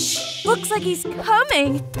 Shh. Looks like he's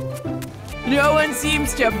coming. No one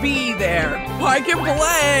seems to be there. I can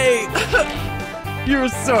play. You're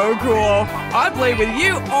so cool. I play with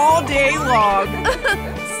you all day long.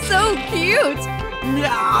 So cute.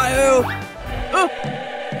 Meow.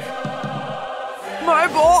 My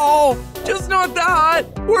ball. Just not that.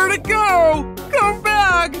 Where'd it go? Come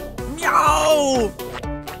back. Meow.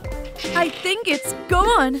 I think it's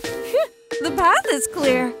gone. The path is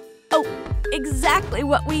clear. Oh, exactly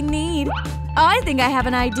what we need. I think I have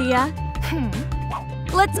an idea.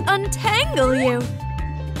 Let's untangle you.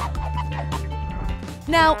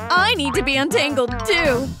 Now I need to be untangled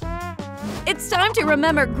too. It's time to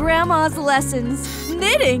remember Grandma's lessons.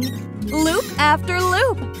 Knitting. Loop after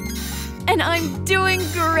loop. And I'm doing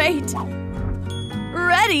great.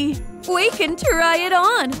 Ready. We can try it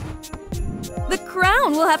on. The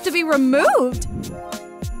crown will have to be removed.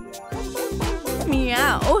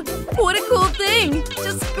 Meow. What a cool thing.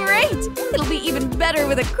 Just great. It'll be even better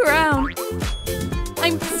with a crown.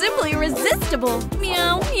 I'm simply irresistible.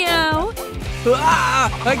 Meow.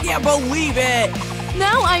 I can't believe it.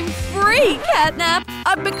 Now I'm free, Catnap.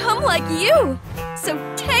 I've become like you. So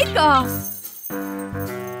take off.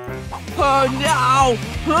 Oh no.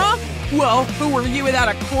 Huh? Well, who were you without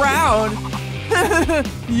a crown?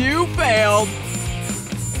 You failed.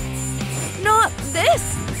 Not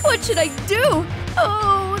this. What should I do?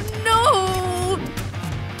 Oh no.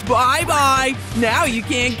 Bye-bye. Now you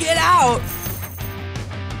can't get out.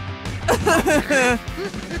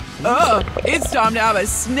 It's time to have a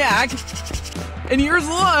snack. And here's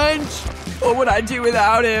lunch. What would I do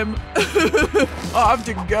without him? I'll have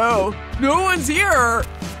to go. No one's here.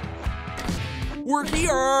 We're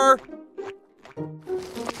here.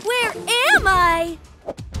 Where am I?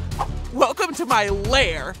 Welcome to my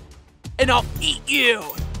lair. And I'll eat you.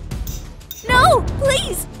 No,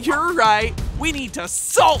 please. You're right. We need to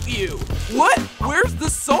salt you. What? Where's the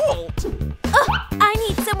salt? I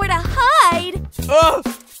need somewhere to hide.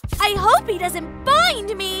 I hope he doesn't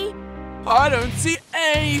find me. I don't see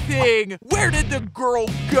anything. Where did the girl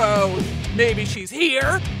go? Maybe she's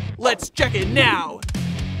here? Let's check it now.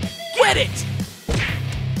 Get it!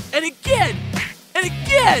 And again! And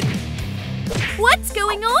again! What's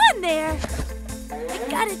going on there? I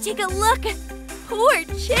gotta take a look. Poor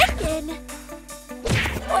chicken.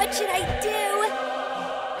 What should I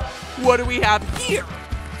do? What do we have here?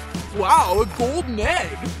 Wow, a golden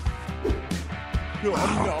egg. Nom,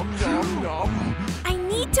 nom, nom, nom. I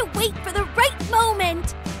need to wait for the right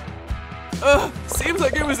moment. Seems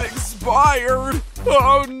like it was expired.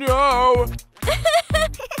 Oh no.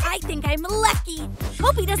 I think I'm lucky.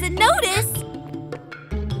 Hope he doesn't notice.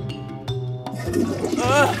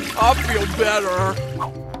 I'll feel better.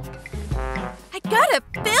 I gotta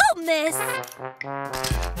film this.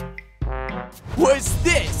 What's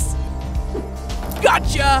this?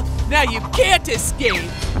 Gotcha! Now you can't escape.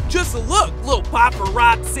 Just look, little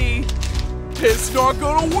paparazzi. It's not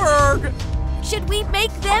gonna work. Should we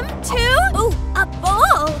make them too? Ooh, a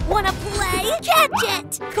ball. Wanna play? Catch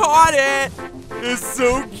it. Caught it. It's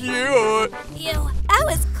so cute. Ew, I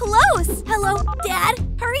was close. Hello, Dad.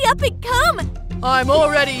 Hurry up and come. I'm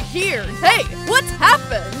already here. Hey, what's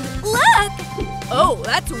happened? Look. Oh,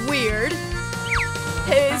 that's weird.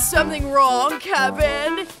 Is something wrong,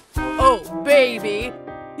 Kevin? Oh, baby.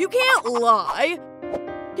 You can't lie.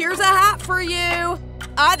 Here's a hat for you.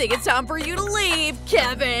 I think it's time for you to leave,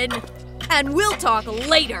 Kevin. And we'll talk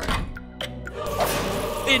later.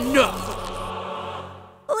 Enough.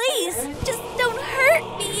 Please, just don't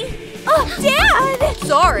hurt me. Oh, Dad!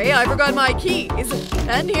 Sorry, I forgot my keys.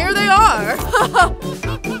 And here they are.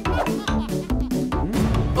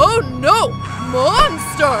 Oh no!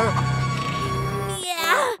 Monster!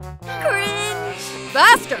 Yeah, cringe.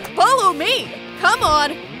 Faster, follow me! Come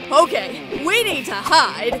on! Okay, we need to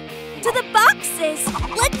hide. To the boxes.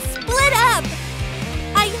 Let's split up.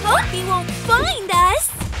 I hope he won't find us.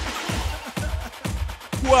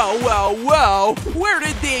 Well, where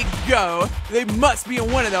did they go? They must be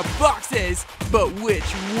in one of the boxes, but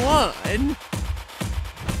which one?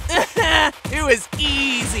 It was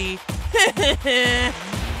easy.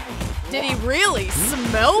 Did he really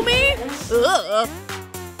smell me? Ugh.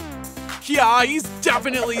 Yeah, he's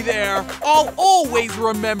definitely there. I'll always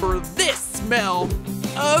remember this smell.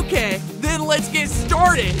 Okay, then let's get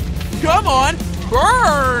started. Come on,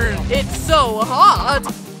 burn! It's so hot.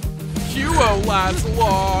 You won't last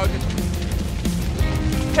long.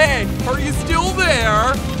 Hey, are you still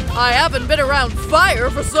there? I haven't been around fire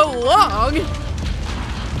for so long.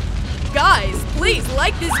 Guys, please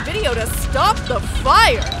like this video to stop the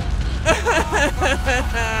fire.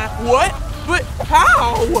 What? But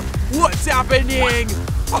how? What's happening?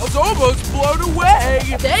 I was almost blown away.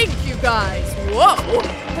 Thank you guys. Whoa.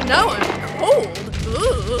 Now I'm cold.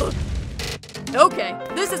 Ugh. Okay,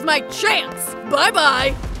 this is my chance.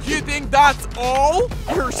 Bye-bye. You think that's all?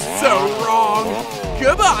 You're so wrong.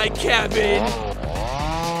 Goodbye, Kevin.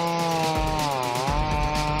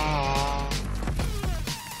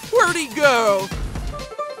 Where'd he go?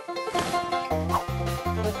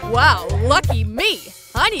 Wow, lucky me.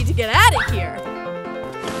 I need to get out of here.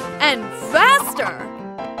 And faster.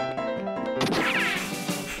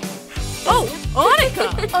 Oh,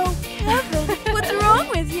 Annika. Oh, Kevin, what's wrong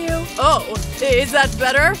with you? Oh, is that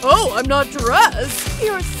better? Oh, I'm not dressed.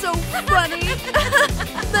 You're so funny.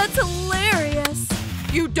 That's hilarious.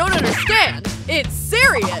 You don't understand. It's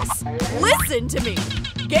serious. Listen to me.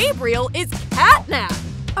 Gabriel is catnap.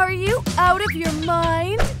 Are you out of your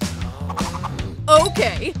mind?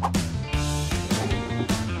 Okay.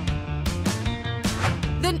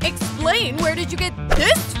 Then explain, where did you get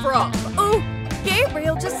this from? Oh,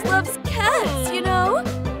 Gabriel just loves cats, you know?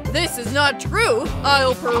 This is not true.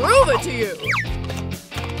 I'll prove it to you.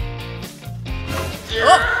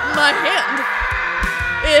 Oh, my hand.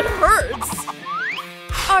 It hurts.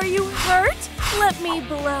 Are you hurt? Let me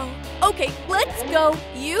blow. Okay, let's go.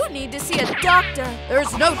 You need to see a doctor.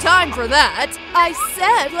 There's no time for that. I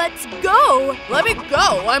said let's go. Let me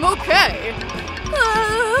go. I'm okay.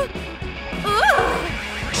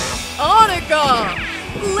 Annika!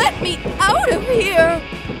 Let me out of here!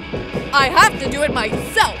 I have to do it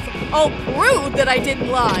myself. I'll prove that I didn't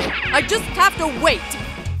lie. I just have to wait.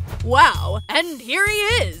 Wow, and here he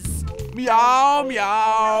is. Meow,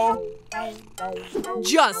 meow.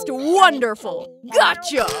 Just wonderful.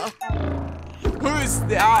 Gotcha. Who's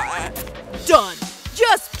that? Done.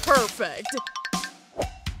 Just perfect.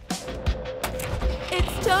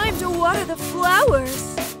 It's time to water the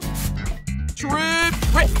flowers. Trip.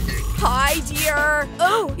 Hi, dear.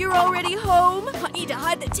 Oh, you're already home? I need to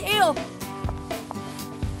hide the tail.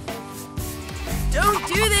 Don't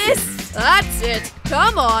do this. That's it.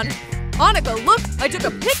 Come on. Annika, look. I took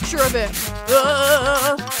a picture of him.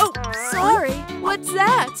 Oh, sorry. What's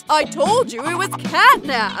that? I told you it was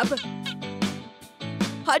catnap.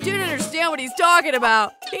 I don't understand what he's talking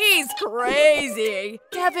about. He's crazy.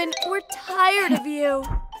 Kevin, we're tired of you.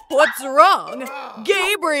 What's wrong?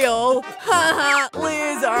 Gabriel! Haha,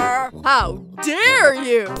 loser! How dare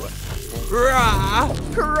you! Rah.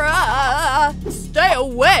 Rah. Stay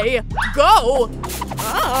away! Go!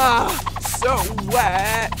 Ah, so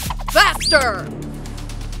wet. Faster!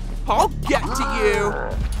 I'll get to you.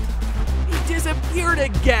 He disappeared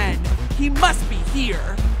again. He must be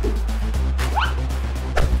here.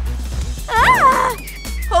 Ah!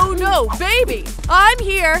 Oh no, baby! I'm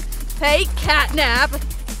here! Hey, catnap!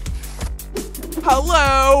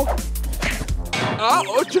 Hello.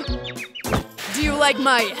 Ouch. Do you like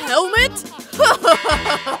my helmet?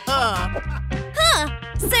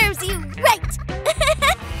 Serves you right.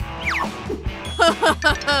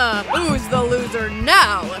 Who's the loser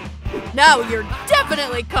now? Now you're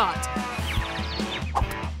definitely caught.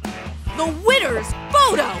 The winner's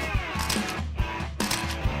photo!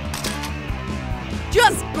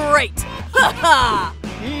 Just great! Ha ha!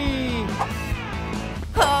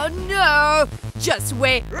 Oh no! Just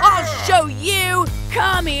wait, I'll show you!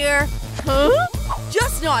 Come here! Huh?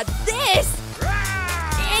 Just not this!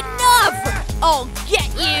 Enough! I'll get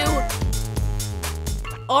you!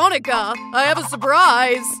 Annika, I have a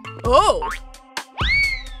surprise! Oh!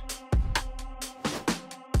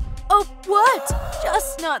 Oh, what?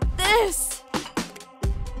 Just not this.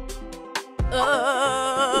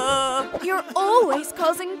 You're always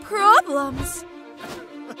causing problems.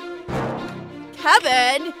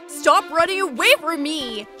 Kevin, stop running away from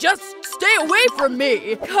me! Just stay away from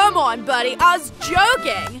me! Come on, buddy, I was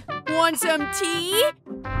joking! Want some tea?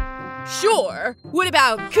 Sure. What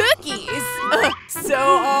about cookies? So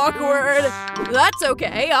awkward. That's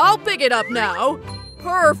okay, I'll pick it up now.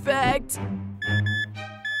 Perfect.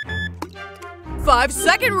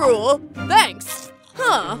 5-second rule. Thanks.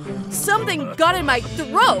 Huh, something got in my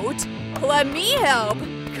throat. Let me help.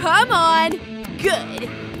 Come on. Good.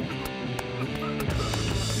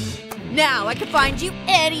 Now I can find you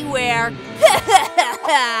anywhere.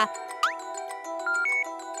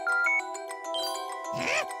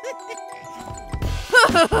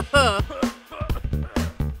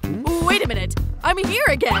 Wait a minute. I'm here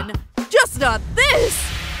again. Just not this.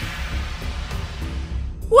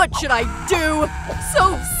 What should I do?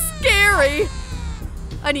 So scary.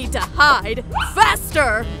 I need to hide.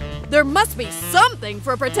 Faster. There must be something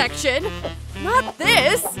for protection. Not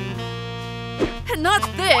this. Not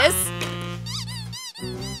this.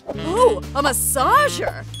 Oh, a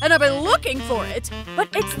massager. And I've been looking for it. But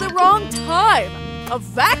it's the wrong time. A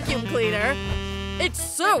vacuum cleaner? It's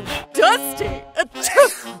so dusty.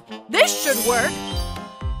 This should work.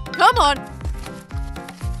 Come on.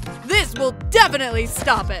 This will definitely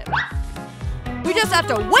stop it. We just have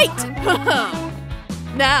to wait.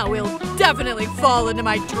 Now we'll definitely fall into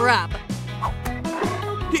my trap.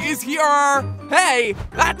 He's here. Hey,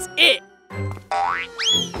 that's it.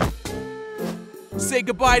 Say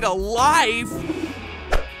goodbye to life.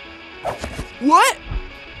 What?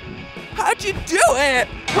 How'd you do it?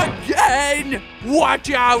 Again?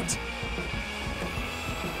 Watch out!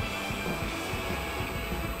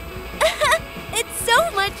 It's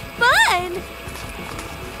so much fun.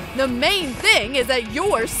 The main thing is that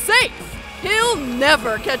you're safe. He'll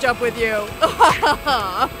never catch up with you.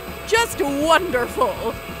 Just wonderful.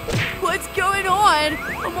 What's going on?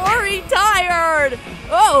 I'm already tired.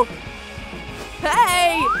 Oh.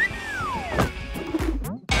 Hey.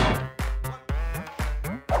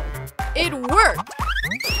 It worked.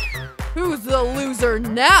 Who's the loser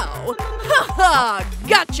now? Ha ha!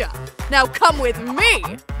 Gotcha! Now come with me!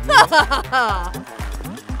 Ha ha ha!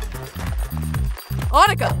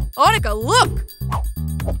 Annika, look!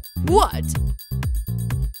 What?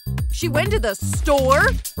 She went to the store?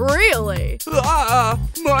 Really? Ah,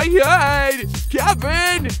 my head!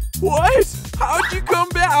 Kevin! What? How'd you come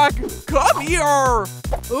back? Come here!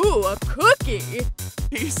 Ooh, a cookie!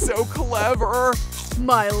 He's so clever.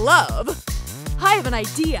 My love, I have an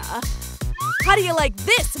idea. How do you like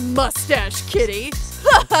this, mustache kitty?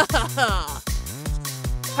 Ha ha ha ha!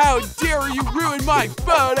 How dare you ruin my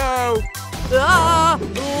photo! Ah!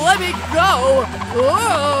 Let me go!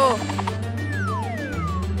 Oh!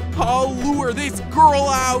 I'll lure this girl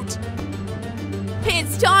out!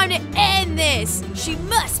 It's time to end this! She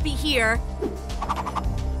must be here!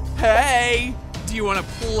 Hey! Do you want to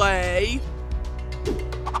play?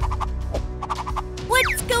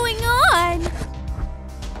 What's going on?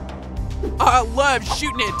 I love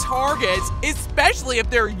shooting at targets, especially if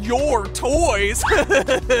they're your toys.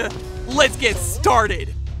 Let's get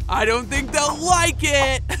started. I don't think they'll like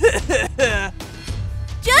it.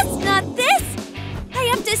 Just not this! I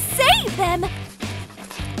have to save them!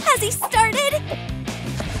 Has he started?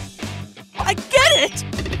 I get it!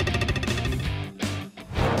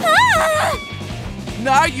 Ah!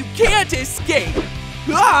 Now you can't escape.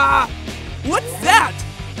 Ah! What's that?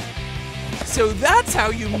 So that's how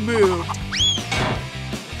you moved.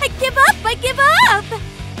 I give up! I give up!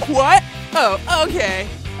 What? Oh, okay.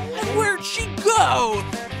 Where'd she go?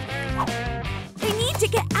 I need to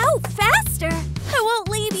get out faster. I won't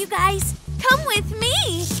leave you guys. Come with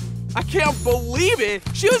me. I can't believe it.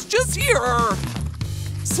 She was just here.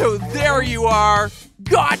 So there you are.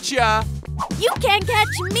 Gotcha. You can't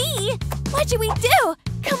catch me. What should we do?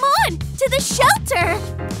 Come on, to the shelter.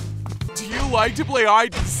 Do you like to play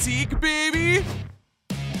hide and seek, baby?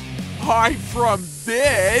 Hide from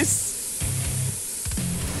this.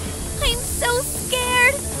 I'm so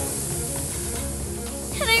scared.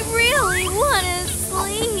 And I really want to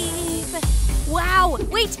sleep. Wow,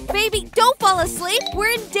 wait, baby, don't fall asleep.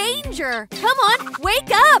 We're in danger. Come on,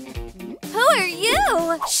 wake up. Who are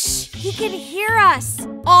you? Shh, he can hear us.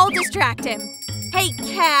 I'll distract him. Hey,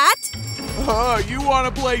 cat. Oh, you want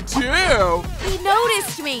to play too? He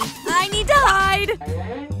noticed me. I need to hide.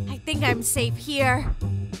 I think I'm safe here.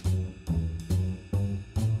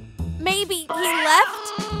 Maybe he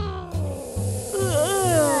left?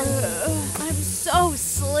 Ugh, I'm so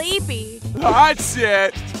sleepy. That's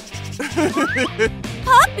it.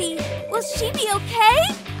 Poppy, will she be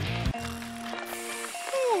okay?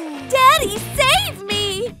 Daddy, save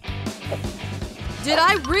me! Did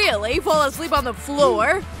I really fall asleep on the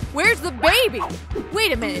floor? Where's the baby?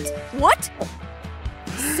 Wait a minute. What?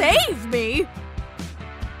 Save me?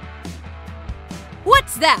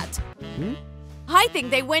 What's that? I think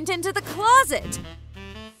they went into the closet.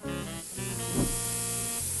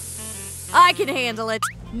 I can handle it.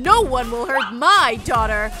 No one will hurt my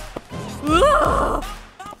daughter. Ugh!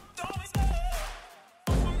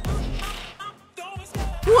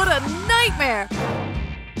 What a nightmare!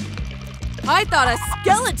 I thought a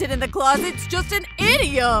skeleton in the closet's just an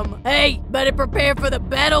idiom. Hey, better prepare for the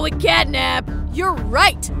battle with Catnap. You're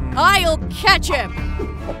right. I'll catch him.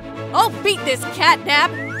 I'll beat this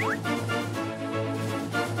Catnap.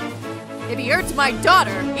 If he hurts my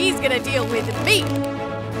daughter, he's gonna deal with me.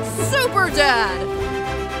 Super Dad!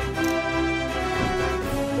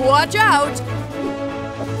 Watch out!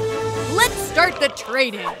 Let's start the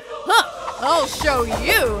training. Huh, I'll show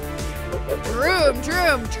you. Droom,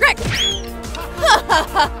 droom, trick! Ha ha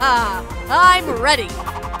ha ha! I'm ready.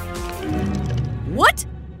 What?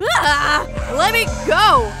 Ah! Let me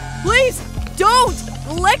go! Please don't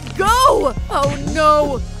let go! Oh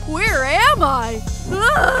no! Where am I?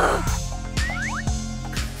 Ah!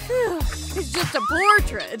 It's just a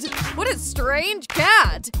portrait. What a strange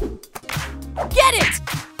cat. Get it!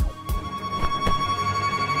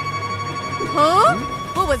 Huh?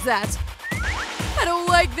 What was that? I don't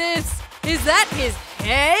like this. Is that his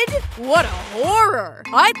head? What a horror.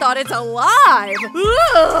 I thought it's alive.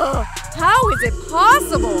 Ugh! How is it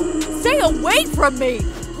possible? Stay away from me,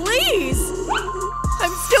 please.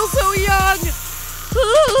 I'm still so young.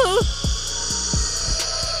 Ugh!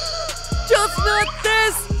 Just not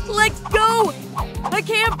this. Let go. I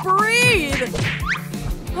can't breathe.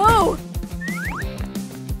 Oh.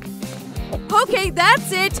 Okay,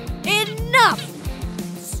 that's it. Enough.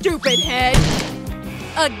 Stupid head.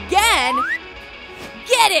 Again?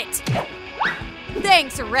 Get it!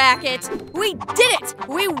 Thanks, Racket. We did it!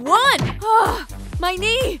 We won! Oh, my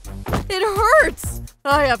knee! It hurts!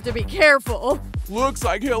 I have to be careful. Looks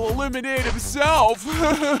like he'll eliminate himself.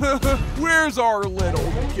 Where's our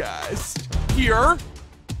little guest? Here?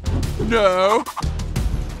 No.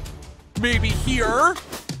 Maybe here?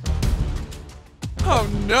 Oh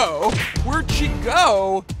no, where'd she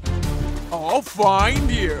go? I'll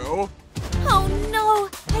find you. Oh no,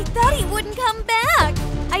 I thought he wouldn't come back.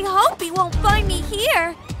 I hope he won't find me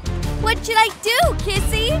here. What should I do,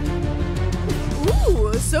 Kissy?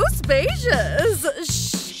 Ooh, so spacious.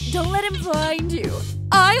 Shh, Don't let him find you.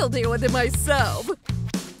 I'll deal with him myself.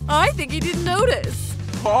 I think he didn't notice.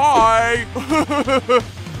 Hi!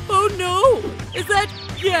 Oh no! Is that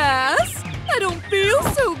gas? I don't feel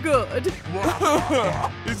so good.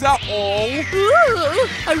 Is that all? Ugh,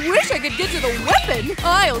 I wish I could get to the weapon.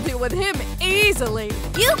 I'll deal with him easily.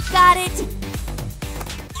 You got it.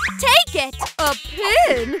 Take it. A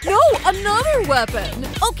pin? No, another weapon.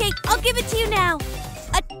 Okay, I'll give it to you now.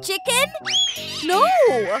 A chicken? No.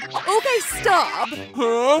 Okay, stop.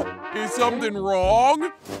 Huh? Is something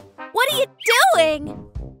wrong? What are you doing?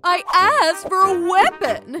 I asked for a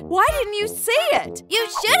weapon. Why didn't you see it? You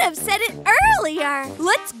should have said it earlier.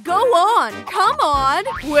 Let's go on. Come on.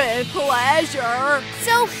 With pleasure.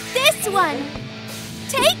 So this one.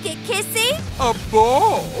 Take it, Kissy. A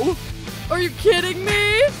ball? Are you kidding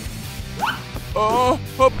me? A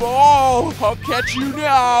ball! I'll catch you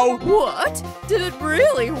now! What? Did it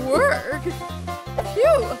really work?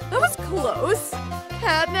 Phew, that was close.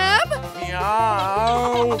 Catnap?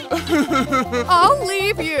 Meow! I'll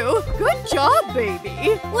leave you. Good job,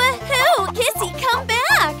 baby. Woohoo! Kissy, come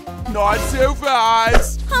back. Not so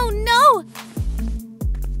fast! Oh no.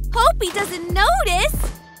 Hope he doesn't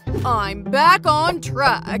notice. I'm back on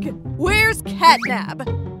track. Where's Catnap?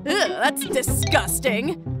 Ugh, that's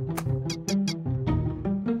disgusting.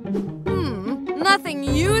 Nothing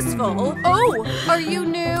useful. Oh, are you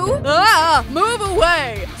new? Ah, move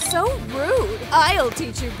away. So rude. I'll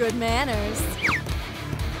teach you good manners.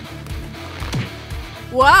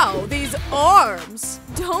 Wow, these arms.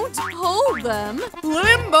 Don't hold them.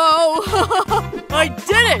 Limbo. I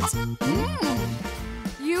did it.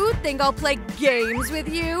 You think I'll play games with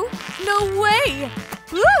you? No way.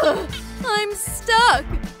 Ugh, I'm stuck.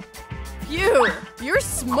 Phew, you're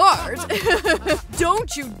smart.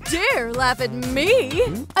 Don't you dare laugh at me.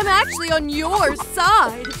 I'm actually on your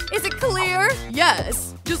side. Is it clear?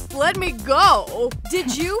 Yes. Just let me go.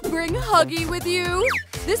 Did you bring Huggy with you?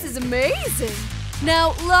 This is amazing.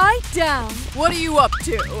 Now lie down. What are you up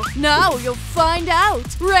to? Now you'll find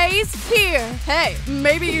out. Raise here. Hey,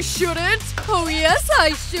 maybe you shouldn't. Oh yes,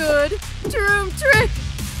 I should. Troom trick.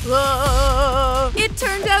 It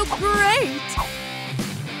turned out great.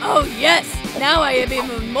 Oh yes, now I have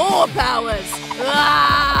even more powers.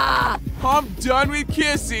 Ah! I'm done with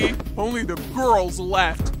Kissy. Only the girl's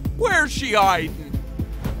left. Where's she hiding?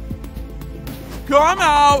 Come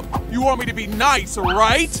out! You want me to be nice,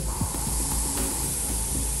 alright?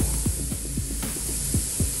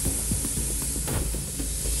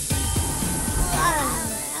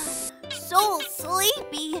 So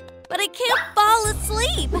sleepy, but I can't fall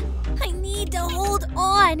asleep. I need to hold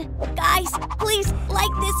on. Guys, please like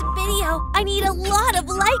this video. I need a lot of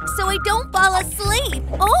likes so I don't fall asleep.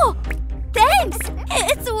 Oh, thanks.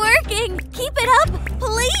 It's working. Keep it up,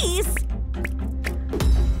 please.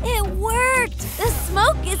 It worked. The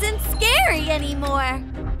smoke isn't scary anymore.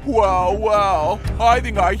 Well, I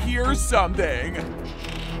think I hear something.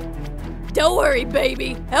 Don't worry,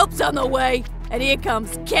 baby. Help's on the way. And here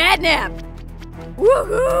comes Catnap.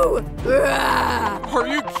 Woohoo! Ah! Are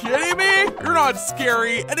you kidding me? You're not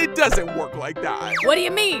scary, and it doesn't work like that. What do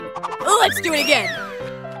you mean? Let's do it again.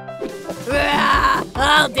 Ah!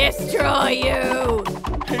 I'll destroy you.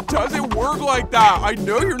 It doesn't work like that. I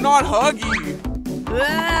know you're not Huggy.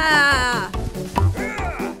 Ah!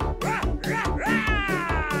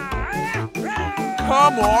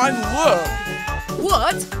 Come on, look.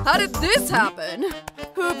 What? How did this happen?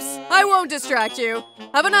 Oops, I won't distract you.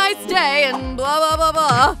 Have a nice day and blah blah blah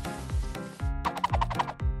blah.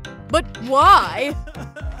 But why?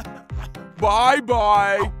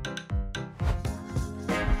 Bye-bye.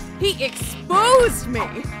 He exposed me!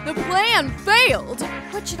 The plan failed!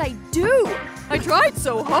 What should I do? I tried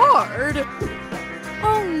so hard!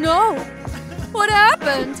 Oh no! What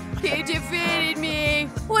happened? He defeated me!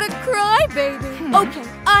 What a crybaby! Okay,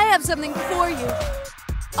 I have something for you.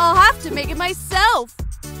 I'll have to make it myself.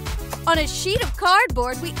 On a sheet of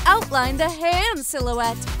cardboard, we outline the hand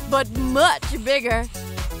silhouette, but much bigger.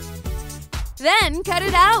 Then cut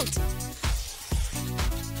it out.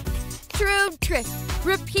 True trick.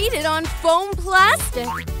 Repeat it on foam plastic.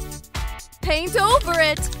 Paint over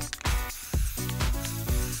it.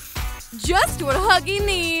 Just what Huggy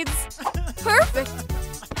needs. Perfect.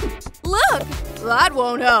 Look, that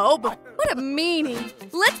won't help. What a meanie.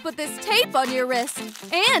 Let's put this tape on your wrist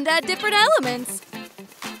and add different elements.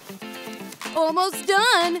 Almost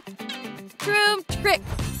done. True trick.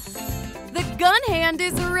 The gun hand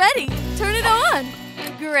is ready. Turn it on.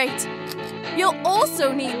 Great. You'll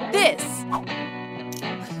also need this.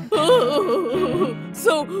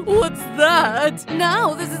 So What's that?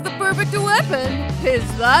 Now this is the perfect weapon.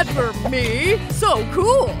 Is that for me? So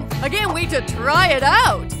cool. I can't wait to try it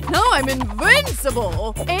out. Now I'm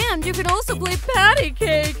invincible. And you can also play patty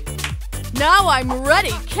cake. Now I'm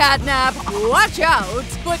ready, Catnap. Watch out.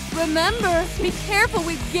 But remember, be careful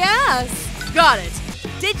with gas. Got it.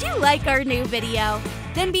 Did you like our new video?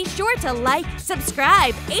 Then be sure to like,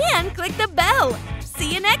 subscribe, and click the bell.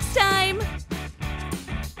 See you next time!